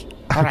 Okay.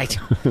 All right.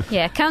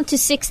 Yeah, count to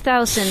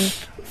 6,000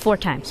 4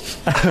 times.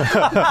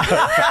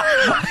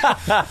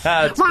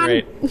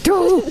 One,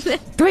 2,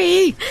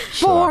 3,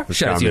 4.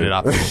 Shut his unit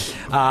up.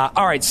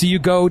 All right, so you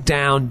go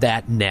down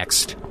that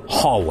next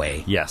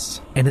hallway.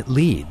 Yes. And it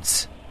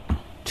leads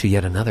to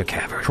yet another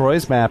cavern.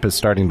 Troy's map is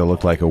starting to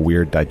look like a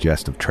weird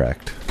digestive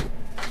tract.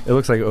 It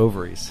looks like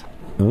ovaries.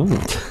 Ooh.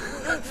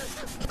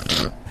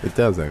 It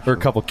does Or actually. a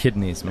couple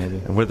kidneys, maybe.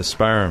 And we're the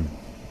sperm.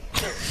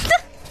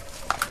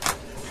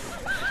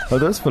 Are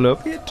those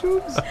fallopian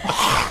tubes?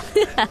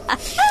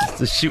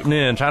 Just shooting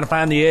in, trying to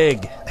find the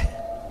egg.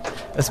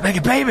 Let's make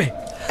a baby.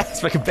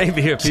 Let's make a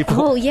baby here, people.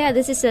 Oh yeah,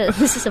 this is a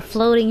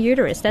floating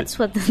uterus. That's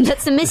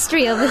the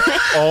mystery of it.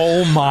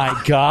 Oh my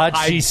God,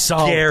 I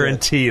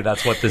guarantee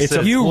that's what this It's is.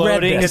 a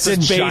floating It's a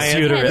space giant,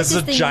 uterus. This is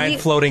a the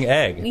giant floating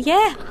egg.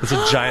 Yeah. It's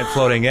a giant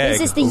floating egg.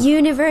 This is the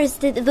universe,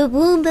 the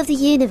womb of the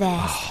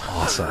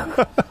universe.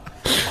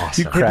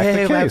 You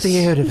cracked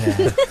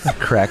the case.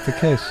 Crack the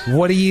case.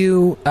 What do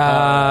you?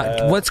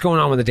 What's going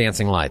on with the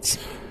dancing lights?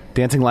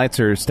 Dancing lights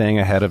are staying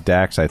ahead of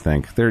Dax, I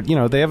think. They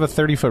have a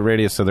 30-foot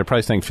radius, so they're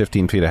probably staying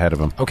 15 feet ahead of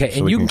him. Okay, So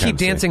and we you can kind keep of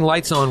see. dancing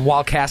lights on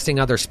while casting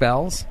other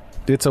spells.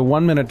 It's a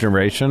 1-minute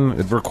duration.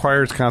 It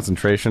requires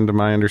concentration, to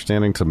my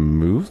understanding, to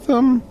move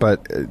them,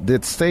 but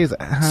it stays.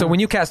 So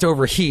when you cast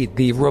overheat,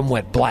 the room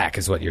went black,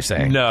 is what you're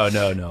saying. No.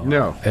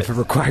 no, If it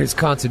requires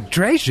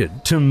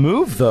concentration, To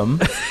move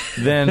them,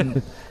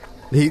 then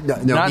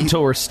Not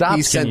until we're stopped,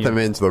 He can sent you- them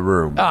into the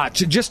room.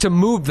 just to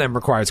move them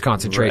requires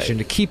concentration.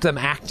 To keep them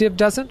active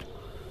doesn't.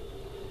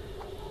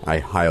 I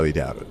highly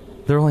doubt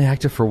it. they're only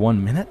active for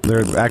 1 minute.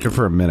 they're active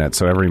for a minute,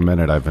 so every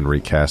minute I've been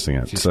recasting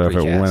it. Just So if it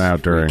recast, went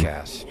out during.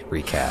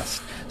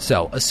 recast.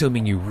 So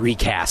assuming you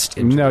recast,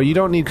 No, you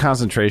don't need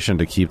concentration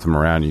to keep them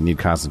around. You need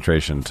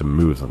concentration to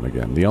move them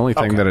again. The only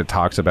thing Okay. that it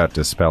talks about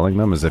dispelling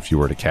them is if you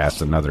were to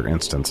cast another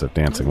instance of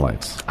Dancing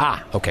Lights.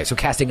 okay. So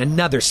casting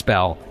another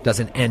spell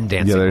doesn't end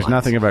dancing. Yeah, there's lights.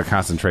 nothing about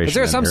concentration. Because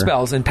there are some in here.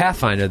 spells in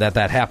Pathfinder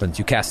that happens.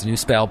 You cast a new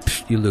spell,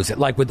 you lose it.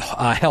 Like with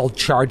held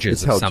charges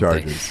It's of held something.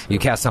 charges. You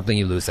cast something,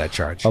 you lose that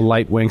charge. A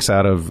light winks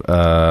out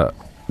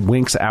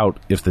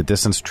if the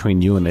distance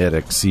between you and it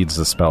exceeds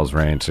the spell's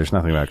range. There's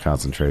nothing about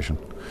concentration.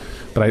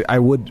 But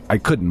I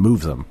couldn't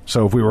move them.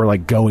 So if we were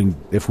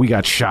if we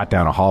got shot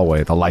down a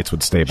hallway, the lights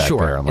would stay back there.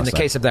 Sure. In Unless the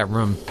case of that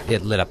room,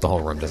 it lit up the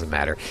whole room. Doesn't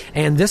matter.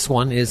 And this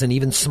one is an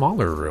even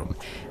smaller room.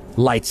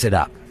 Lights it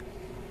up.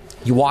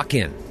 You walk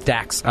in,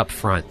 Dax up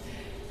front,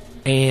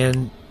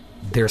 and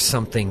there's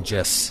something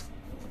just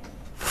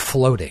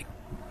floating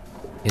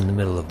in the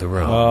middle of the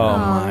room. Oh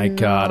my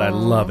God, I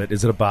love it.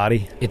 Is it a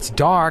body? It's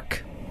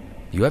dark.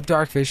 You have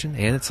dark vision,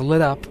 and it's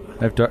lit up.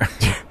 I have dark.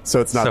 So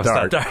it's not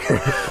dark.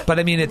 But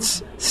I mean,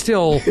 it's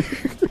still.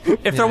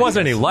 If there was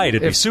any light,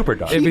 it'd be super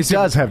dark. he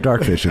does have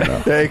dark vision,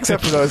 though. Yeah,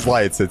 except for those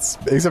lights.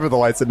 Except for the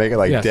lights that make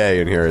it Yeah. day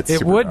in here. It's It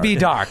super would dark. be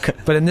dark,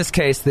 but in this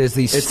case, there's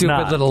these It's stupid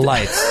not. little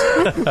lights.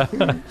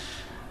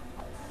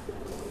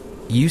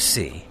 You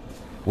see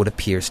what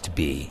appears to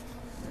be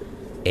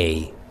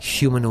a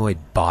humanoid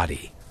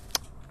body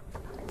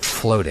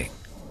floating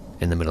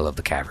in the middle of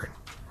the cavern.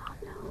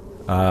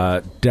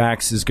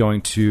 Dax is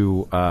going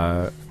to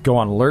go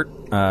on alert,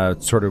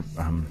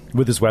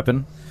 with his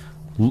weapon,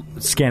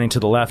 scanning to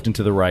the left and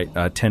to the right,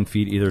 10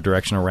 feet either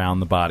direction around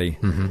the body.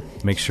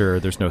 Make sure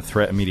there's no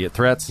immediate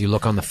threats. You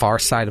look on the far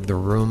side of the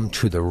room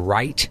to the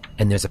right,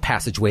 and there's a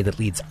passageway that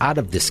leads out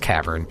of this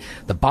cavern.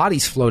 The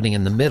body's floating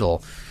in the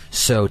middle,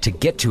 so to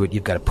get to it,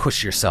 you've got to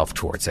push yourself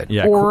towards it.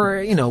 Yeah,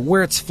 or,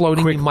 where it's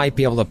floating, you might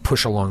be able to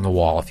push along the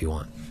wall if you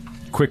want.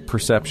 Quick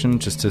perception,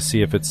 just to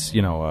see if it's,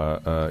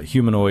 a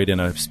humanoid in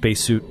a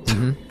spacesuit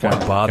kind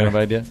of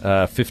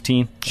idea.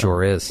 15.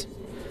 Sure is.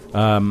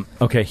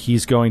 Okay,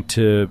 he's going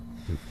to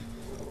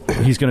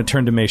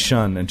turn to Mei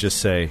Shun and just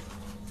say,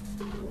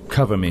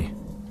 "Cover me."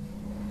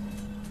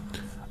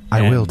 I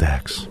And will,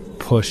 Dax.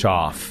 Push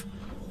off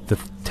the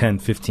 10,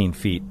 15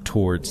 feet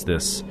towards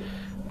this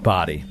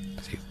body,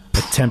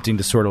 attempting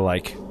to sort of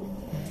like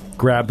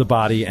grab the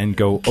body and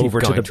go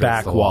over to the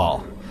back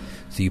wall.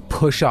 So you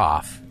push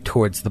off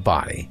towards the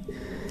body,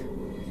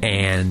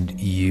 and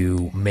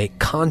you make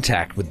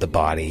contact with the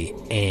body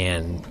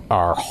and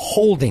are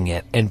holding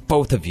it, and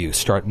both of you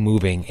start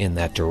moving in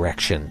that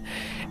direction.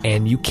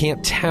 And you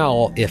can't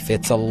tell if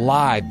it's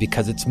alive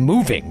because it's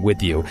moving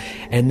with you.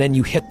 And then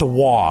you hit the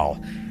wall,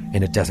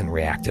 and it doesn't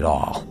react at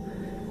all.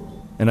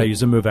 And I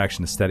use a move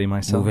action to steady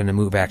myself. Move in a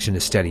move action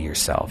to steady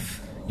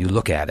yourself. You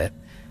look at it,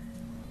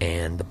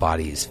 and the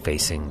body is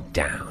facing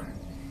down.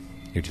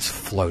 You're just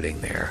floating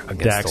there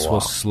against Dax the wall.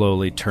 will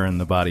slowly turn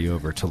the body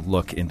over to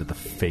look into the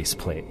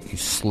faceplate. You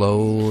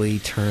slowly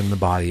turn the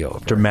body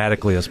over.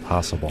 Dramatically as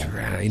possible.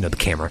 The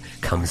camera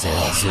comes in,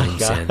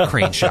 zooms in,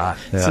 crane shot.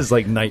 This is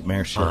like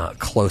nightmare shit.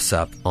 Close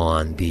up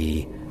on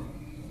the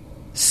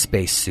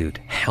spacesuit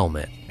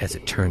helmet as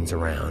it turns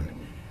around.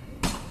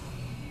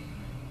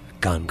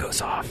 Gun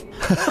goes off.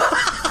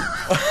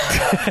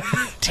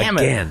 Damn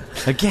Again.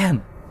 it.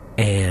 Again.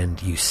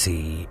 And you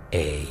see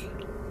a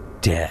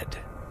dead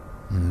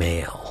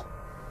male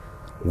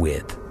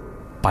with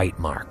bite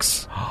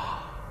marks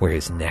where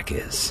his neck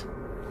is,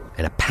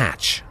 and a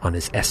patch on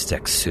his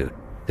Aztec suit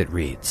that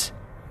reads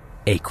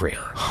Acreon.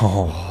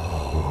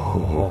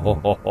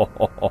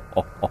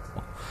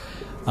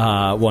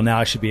 Well, now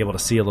I should be able to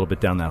see a little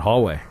bit down that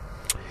hallway.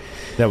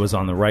 That was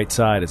on the right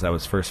side as I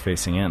was first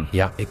facing in.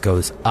 Yeah, it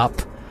goes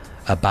up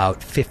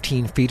about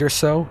 15 feet or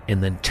so,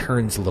 and then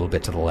turns a little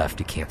bit to the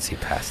left. You can't see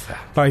past that.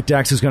 All right,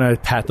 Dax is going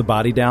to pat the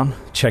body down,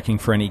 checking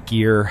for any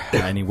gear,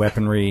 any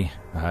weaponry,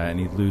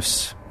 any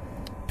loose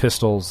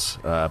pistols,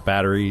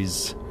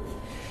 batteries.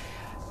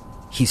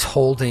 He's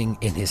holding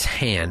in his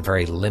hand,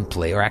 very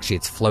limply, or actually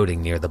it's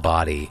floating near the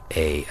body,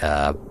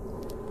 a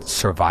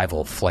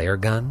survival flare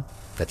gun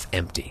that's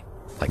empty,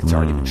 like it's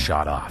already been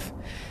shot off.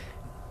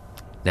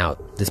 Now,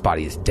 this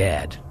body is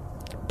dead,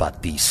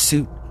 but the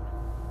suit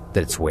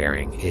that it's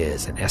wearing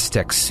is an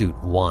Aztec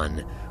Suit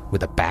 1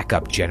 with a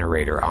backup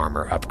generator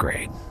armor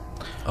upgrade.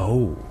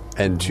 Oh.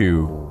 And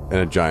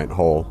a giant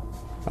hole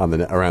on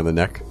around the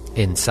neck?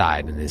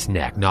 Inside in his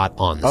neck, not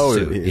on the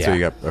suit. So you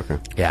got, okay.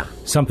 Yeah.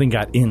 Something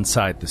got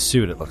inside the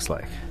suit, it looks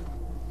like.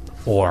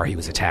 Or he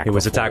was attacked He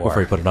was attacked before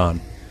he put it on.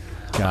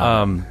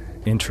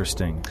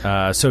 Interesting.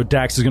 So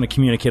Dax is going to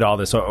communicate all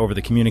this over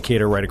the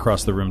communicator right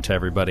across the room to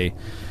everybody.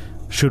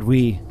 Should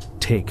we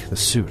take the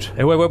suit?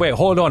 Hey, wait.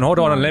 Hold on.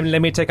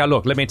 Let me take a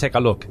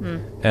look.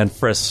 And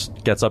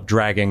Frisk gets up,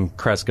 dragging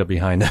Kreska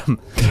behind him.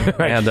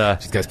 And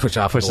these guys push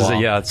off pushes the wall.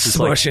 it. Yeah, it's just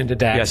smush into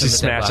Dax. Yeah, she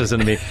smashes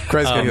into me.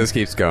 Kreska just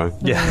keeps going.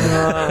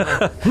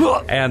 Yeah.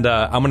 And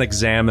I'm going to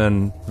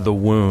examine the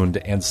wound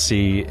and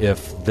see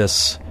if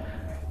this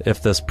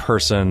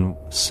person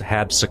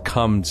had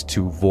succumbed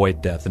to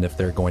void death and if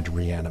they're going to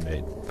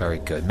reanimate. Very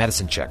good.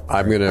 Medicine check.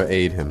 I'm going to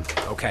aid him.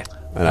 Okay.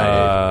 And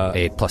I aid.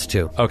 Aid plus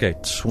 2. Okay,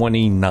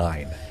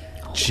 29.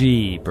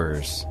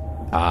 Jeepers.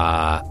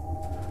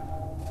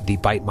 The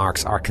bite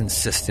marks are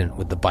consistent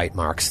with the bite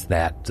marks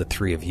that the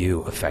three of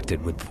you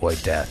affected with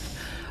void death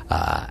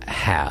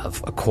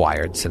have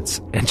acquired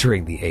since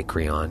entering the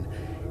Acreon.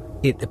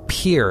 It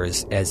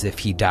appears as if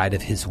he died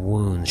of his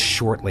wounds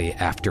shortly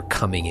after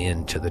coming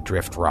into the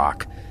Drift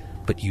Rock,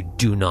 but you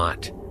do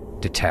not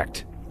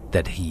detect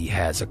that he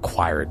has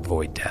acquired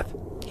void death.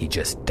 He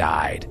just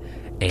died.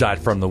 Died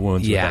from the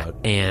wounds. Yeah,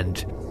 without.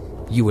 and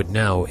you would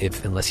know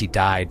unless he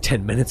died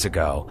 10 minutes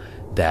ago,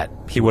 that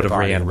he would have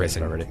already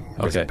reanimated already.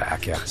 Risen Okay.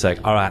 back, yeah. It's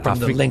like, all right. From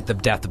the length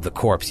of death of the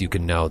corpse, you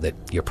can know that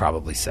you're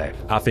probably safe.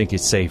 I think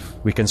he's safe.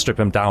 We can strip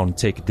him down.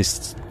 Take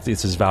this.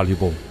 This is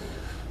valuable.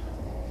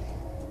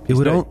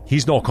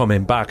 He's not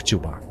coming back,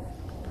 Chuba.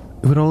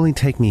 It would only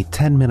take me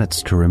 10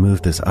 minutes to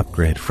remove this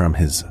upgrade from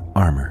his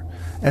armor.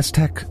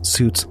 Aztec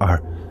suits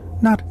are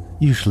not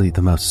usually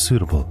the most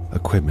suitable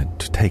equipment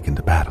to take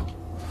into battle.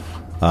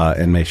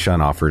 And Mei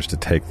Shun offers to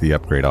take the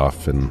upgrade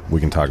off, and we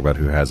can talk about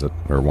who has it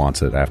or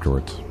wants it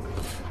afterwards.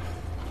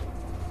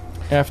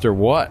 After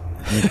what?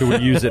 I mean, could we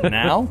use it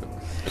now?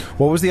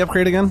 What was the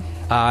upgrade again?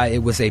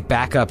 It was a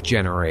backup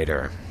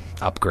generator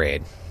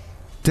upgrade.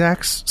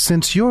 Dax,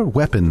 since your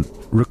weapon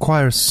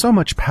requires so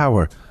much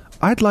power,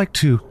 I'd like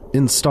to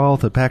install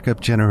the backup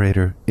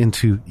generator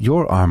into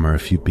your armor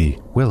if you'd be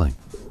willing.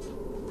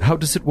 How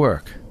does it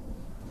work?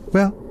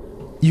 Well,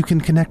 you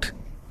can connect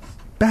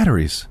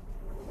batteries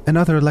and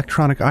other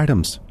electronic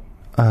items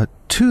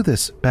to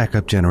this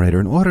backup generator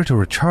in order to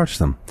recharge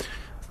them.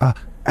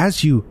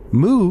 As you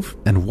move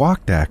and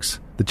walk, Dax,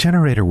 the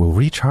generator will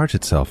recharge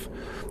itself.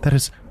 That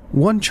is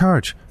 1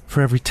 charge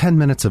for every 10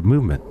 minutes of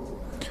movement.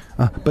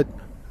 But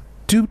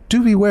do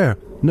beware,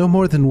 no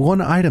more than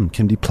 1 item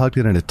can be plugged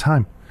in at a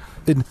time.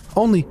 In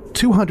only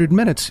 200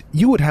 minutes,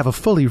 you would have a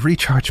fully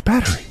recharged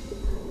battery.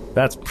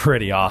 That's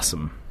pretty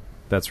awesome.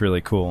 That's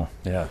really cool.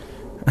 Yeah.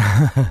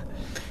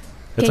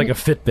 It's like a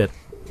Fitbit.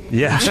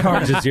 Yeah.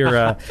 Charges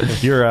your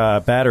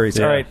batteries.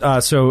 Yeah. All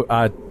right. So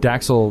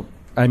Daxel,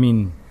 I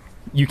mean,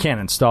 you can't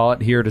install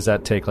it here. Does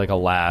that take like a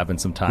lab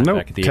and some time? Nope,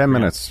 Back at the 10 Atrium?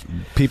 minutes.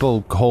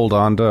 People hold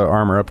on to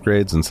armor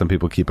upgrades, and some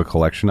people keep a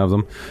collection of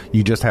them.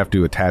 You just have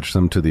to attach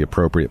them to the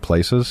appropriate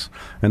places,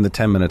 and the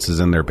 10 minutes is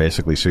in there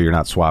basically so you're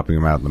not swapping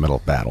them out in the middle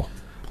of battle.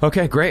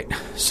 Okay, great.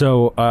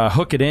 So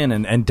hook it in,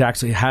 and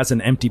Daxel has an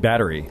empty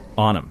battery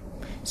on him,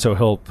 so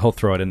he'll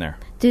throw it in there.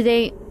 Do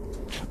they?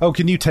 Oh,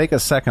 can you take a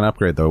second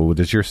upgrade, though?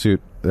 Does your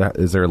suit,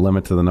 is there a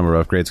limit to the number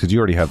of upgrades? Because you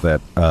already have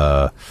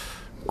that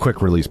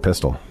quick-release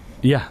pistol.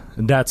 Yeah,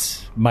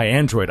 that's my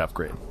android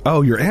upgrade.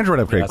 Oh, your android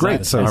upgrade.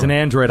 Great. So as an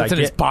android, That's I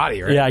in get his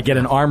body, right? Yeah, I get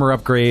an armor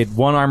upgrade,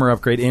 1 armor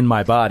upgrade in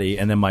my body,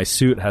 and then my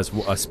suit has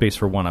a space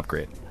for 1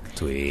 upgrade.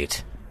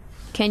 Sweet.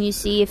 Can you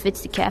see if it's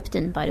the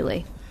captain? By the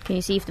way, can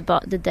you see if the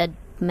dead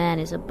man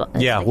is a?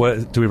 Yeah.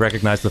 What do we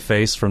recognize the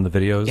face from the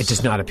videos? It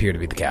does not appear to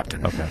be the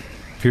captain. Okay.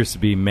 Appears to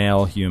be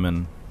male,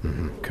 human.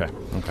 Okay.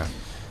 Okay.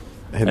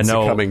 And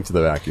no- succumbing to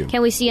the vacuum.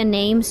 Can we see a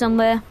name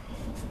somewhere?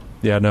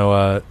 Yeah.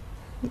 No.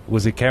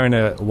 Was he carrying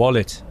a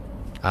wallet?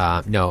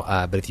 No,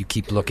 but if you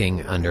keep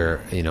looking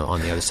under,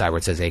 on the other side where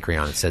it says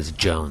Acreon, it says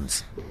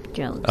Jones.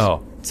 Jones.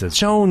 Oh, it says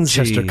Jones.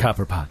 Chester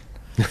Copperpot.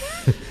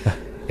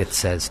 It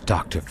says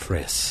Dr.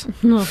 Friss.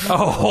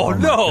 Oh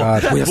no!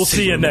 We'll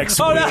see you next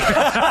week.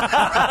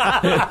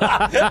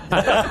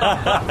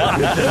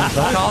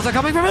 Calls are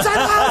coming from inside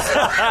the house.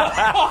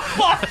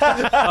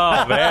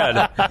 Oh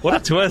man, what a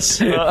twist!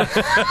 Didn't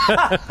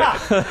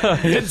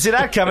see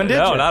that coming, did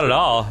No, you? not at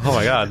all. Oh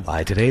my god.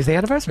 Why, today's the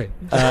anniversary.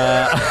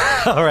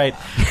 All right.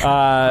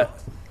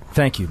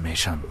 Thank you,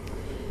 Meishan.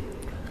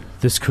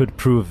 This could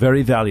prove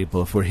very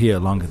valuable if we're here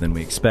longer than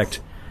we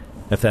expect,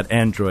 if that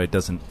android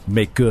doesn't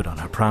make good on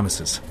our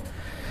promises.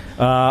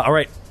 All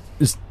right.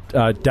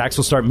 Dax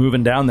will start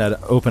moving down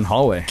that open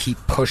hallway. Keep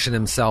pushing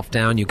himself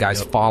down, you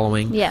guys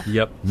following. Yeah.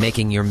 Yep.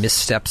 Making your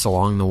missteps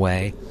along the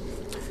way.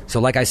 So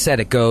like I said,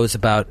 it goes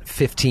about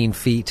 15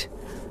 feet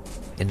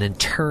and then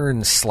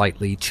turns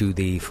slightly to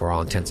the, for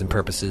all intents and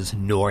purposes,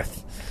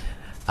 north.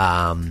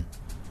 And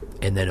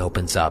then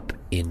opens up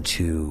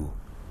into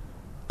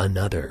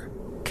another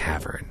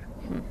cavern.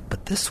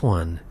 But this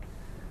one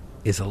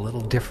is a little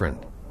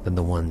different than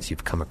the ones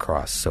you've come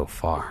across so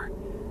far.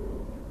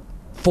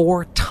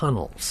 4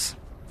 tunnels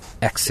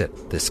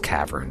exit this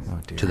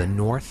cavern to the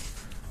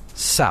north,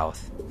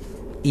 south,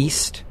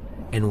 east,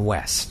 and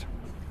west.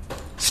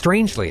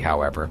 Strangely,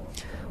 however,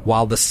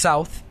 while the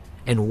south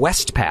and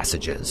west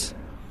passages,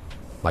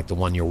 like the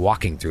one you're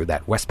walking through,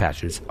 that west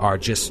passage, are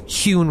just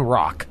hewn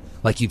rock,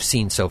 like you've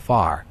seen so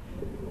far,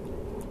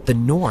 the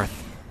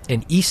north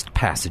and east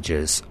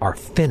passages are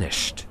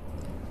finished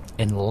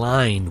and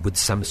lined with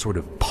some sort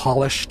of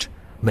polished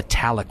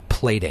metallic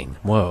plating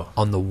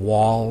on the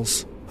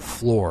walls,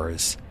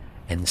 floors,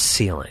 and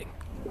ceiling.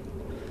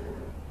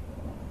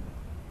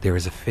 There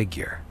is a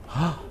figure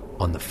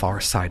on the far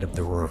side of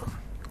the room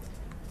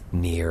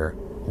near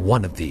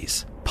one of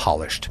these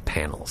polished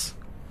panels,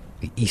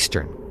 the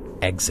eastern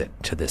exit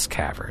to this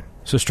cavern.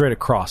 So straight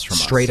across from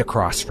us. Straight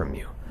across from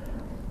you.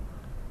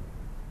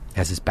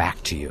 Has his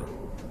back to you.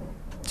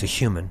 It's a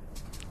human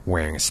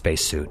wearing a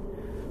spacesuit,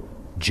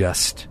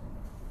 just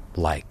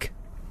like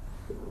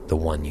the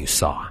one you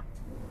saw.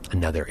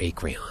 Another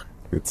Acreon.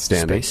 It's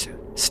standing.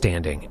 Spacesuit.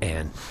 Standing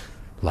and,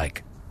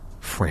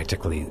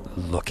 frantically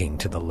looking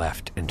to the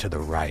left and to the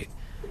right.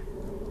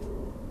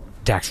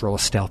 Dax, roll a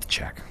stealth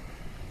check.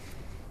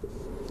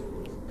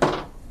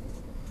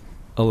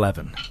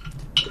 11.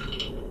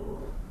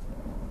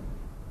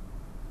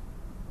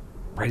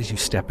 Right as you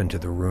step into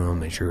the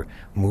room, as you're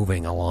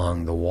moving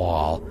along the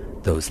wall,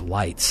 those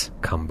lights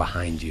come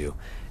behind you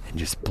and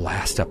just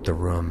blast up the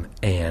room,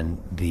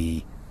 and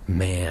the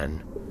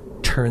man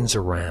turns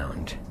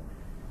around,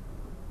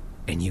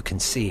 and you can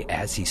see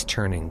as he's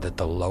turning that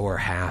the lower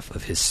half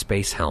of his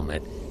space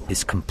helmet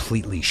is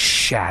completely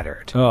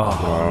shattered.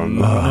 Oh,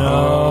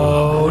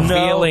 no.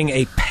 Revealing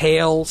a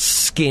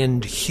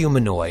pale-skinned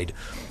humanoid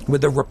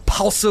with a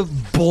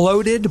repulsive,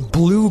 bloated,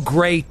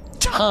 blue-gray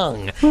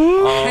tongue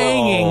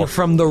hanging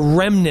from the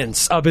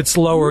remnants of its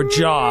lower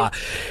jaw.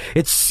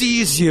 It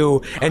sees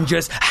you and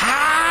just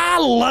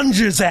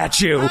lunges at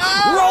you.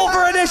 Roll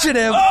for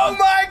initiative. Oh,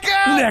 my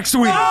God. Next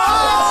week.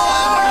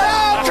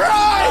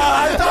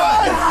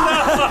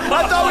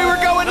 I thought we were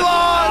going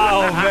long.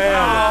 Oh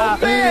man.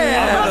 Oh,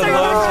 man. I'm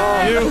gonna lunge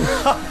at you.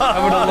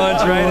 I'm gonna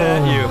lunge right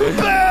at you.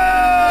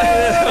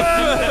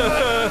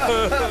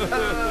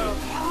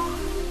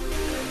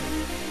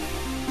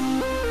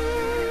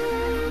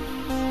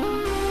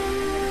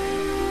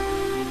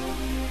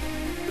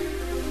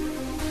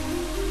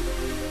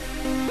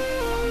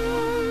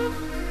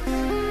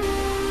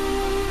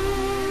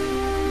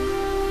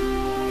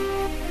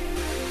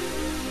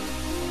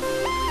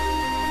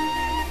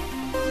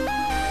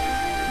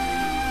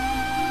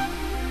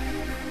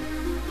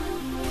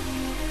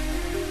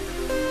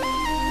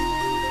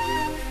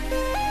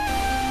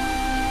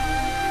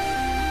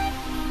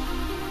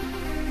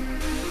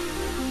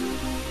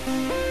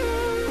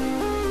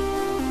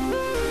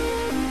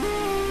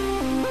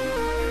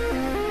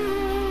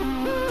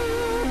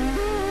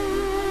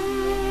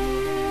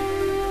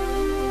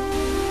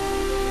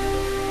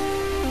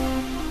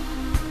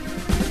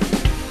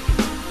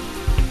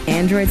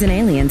 Androids and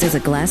Aliens is a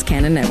Glass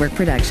Cannon Network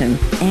production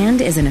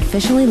and is an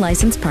officially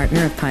licensed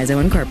partner of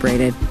Paizo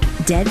Incorporated.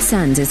 Dead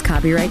Suns is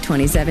copyright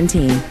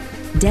 2017.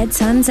 Dead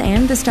Suns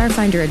and the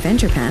Starfinder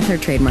Adventure Path are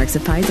trademarks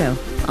of Paizo.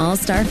 All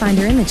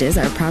Starfinder images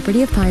are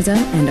property of Paizo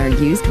and are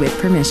used with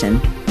permission.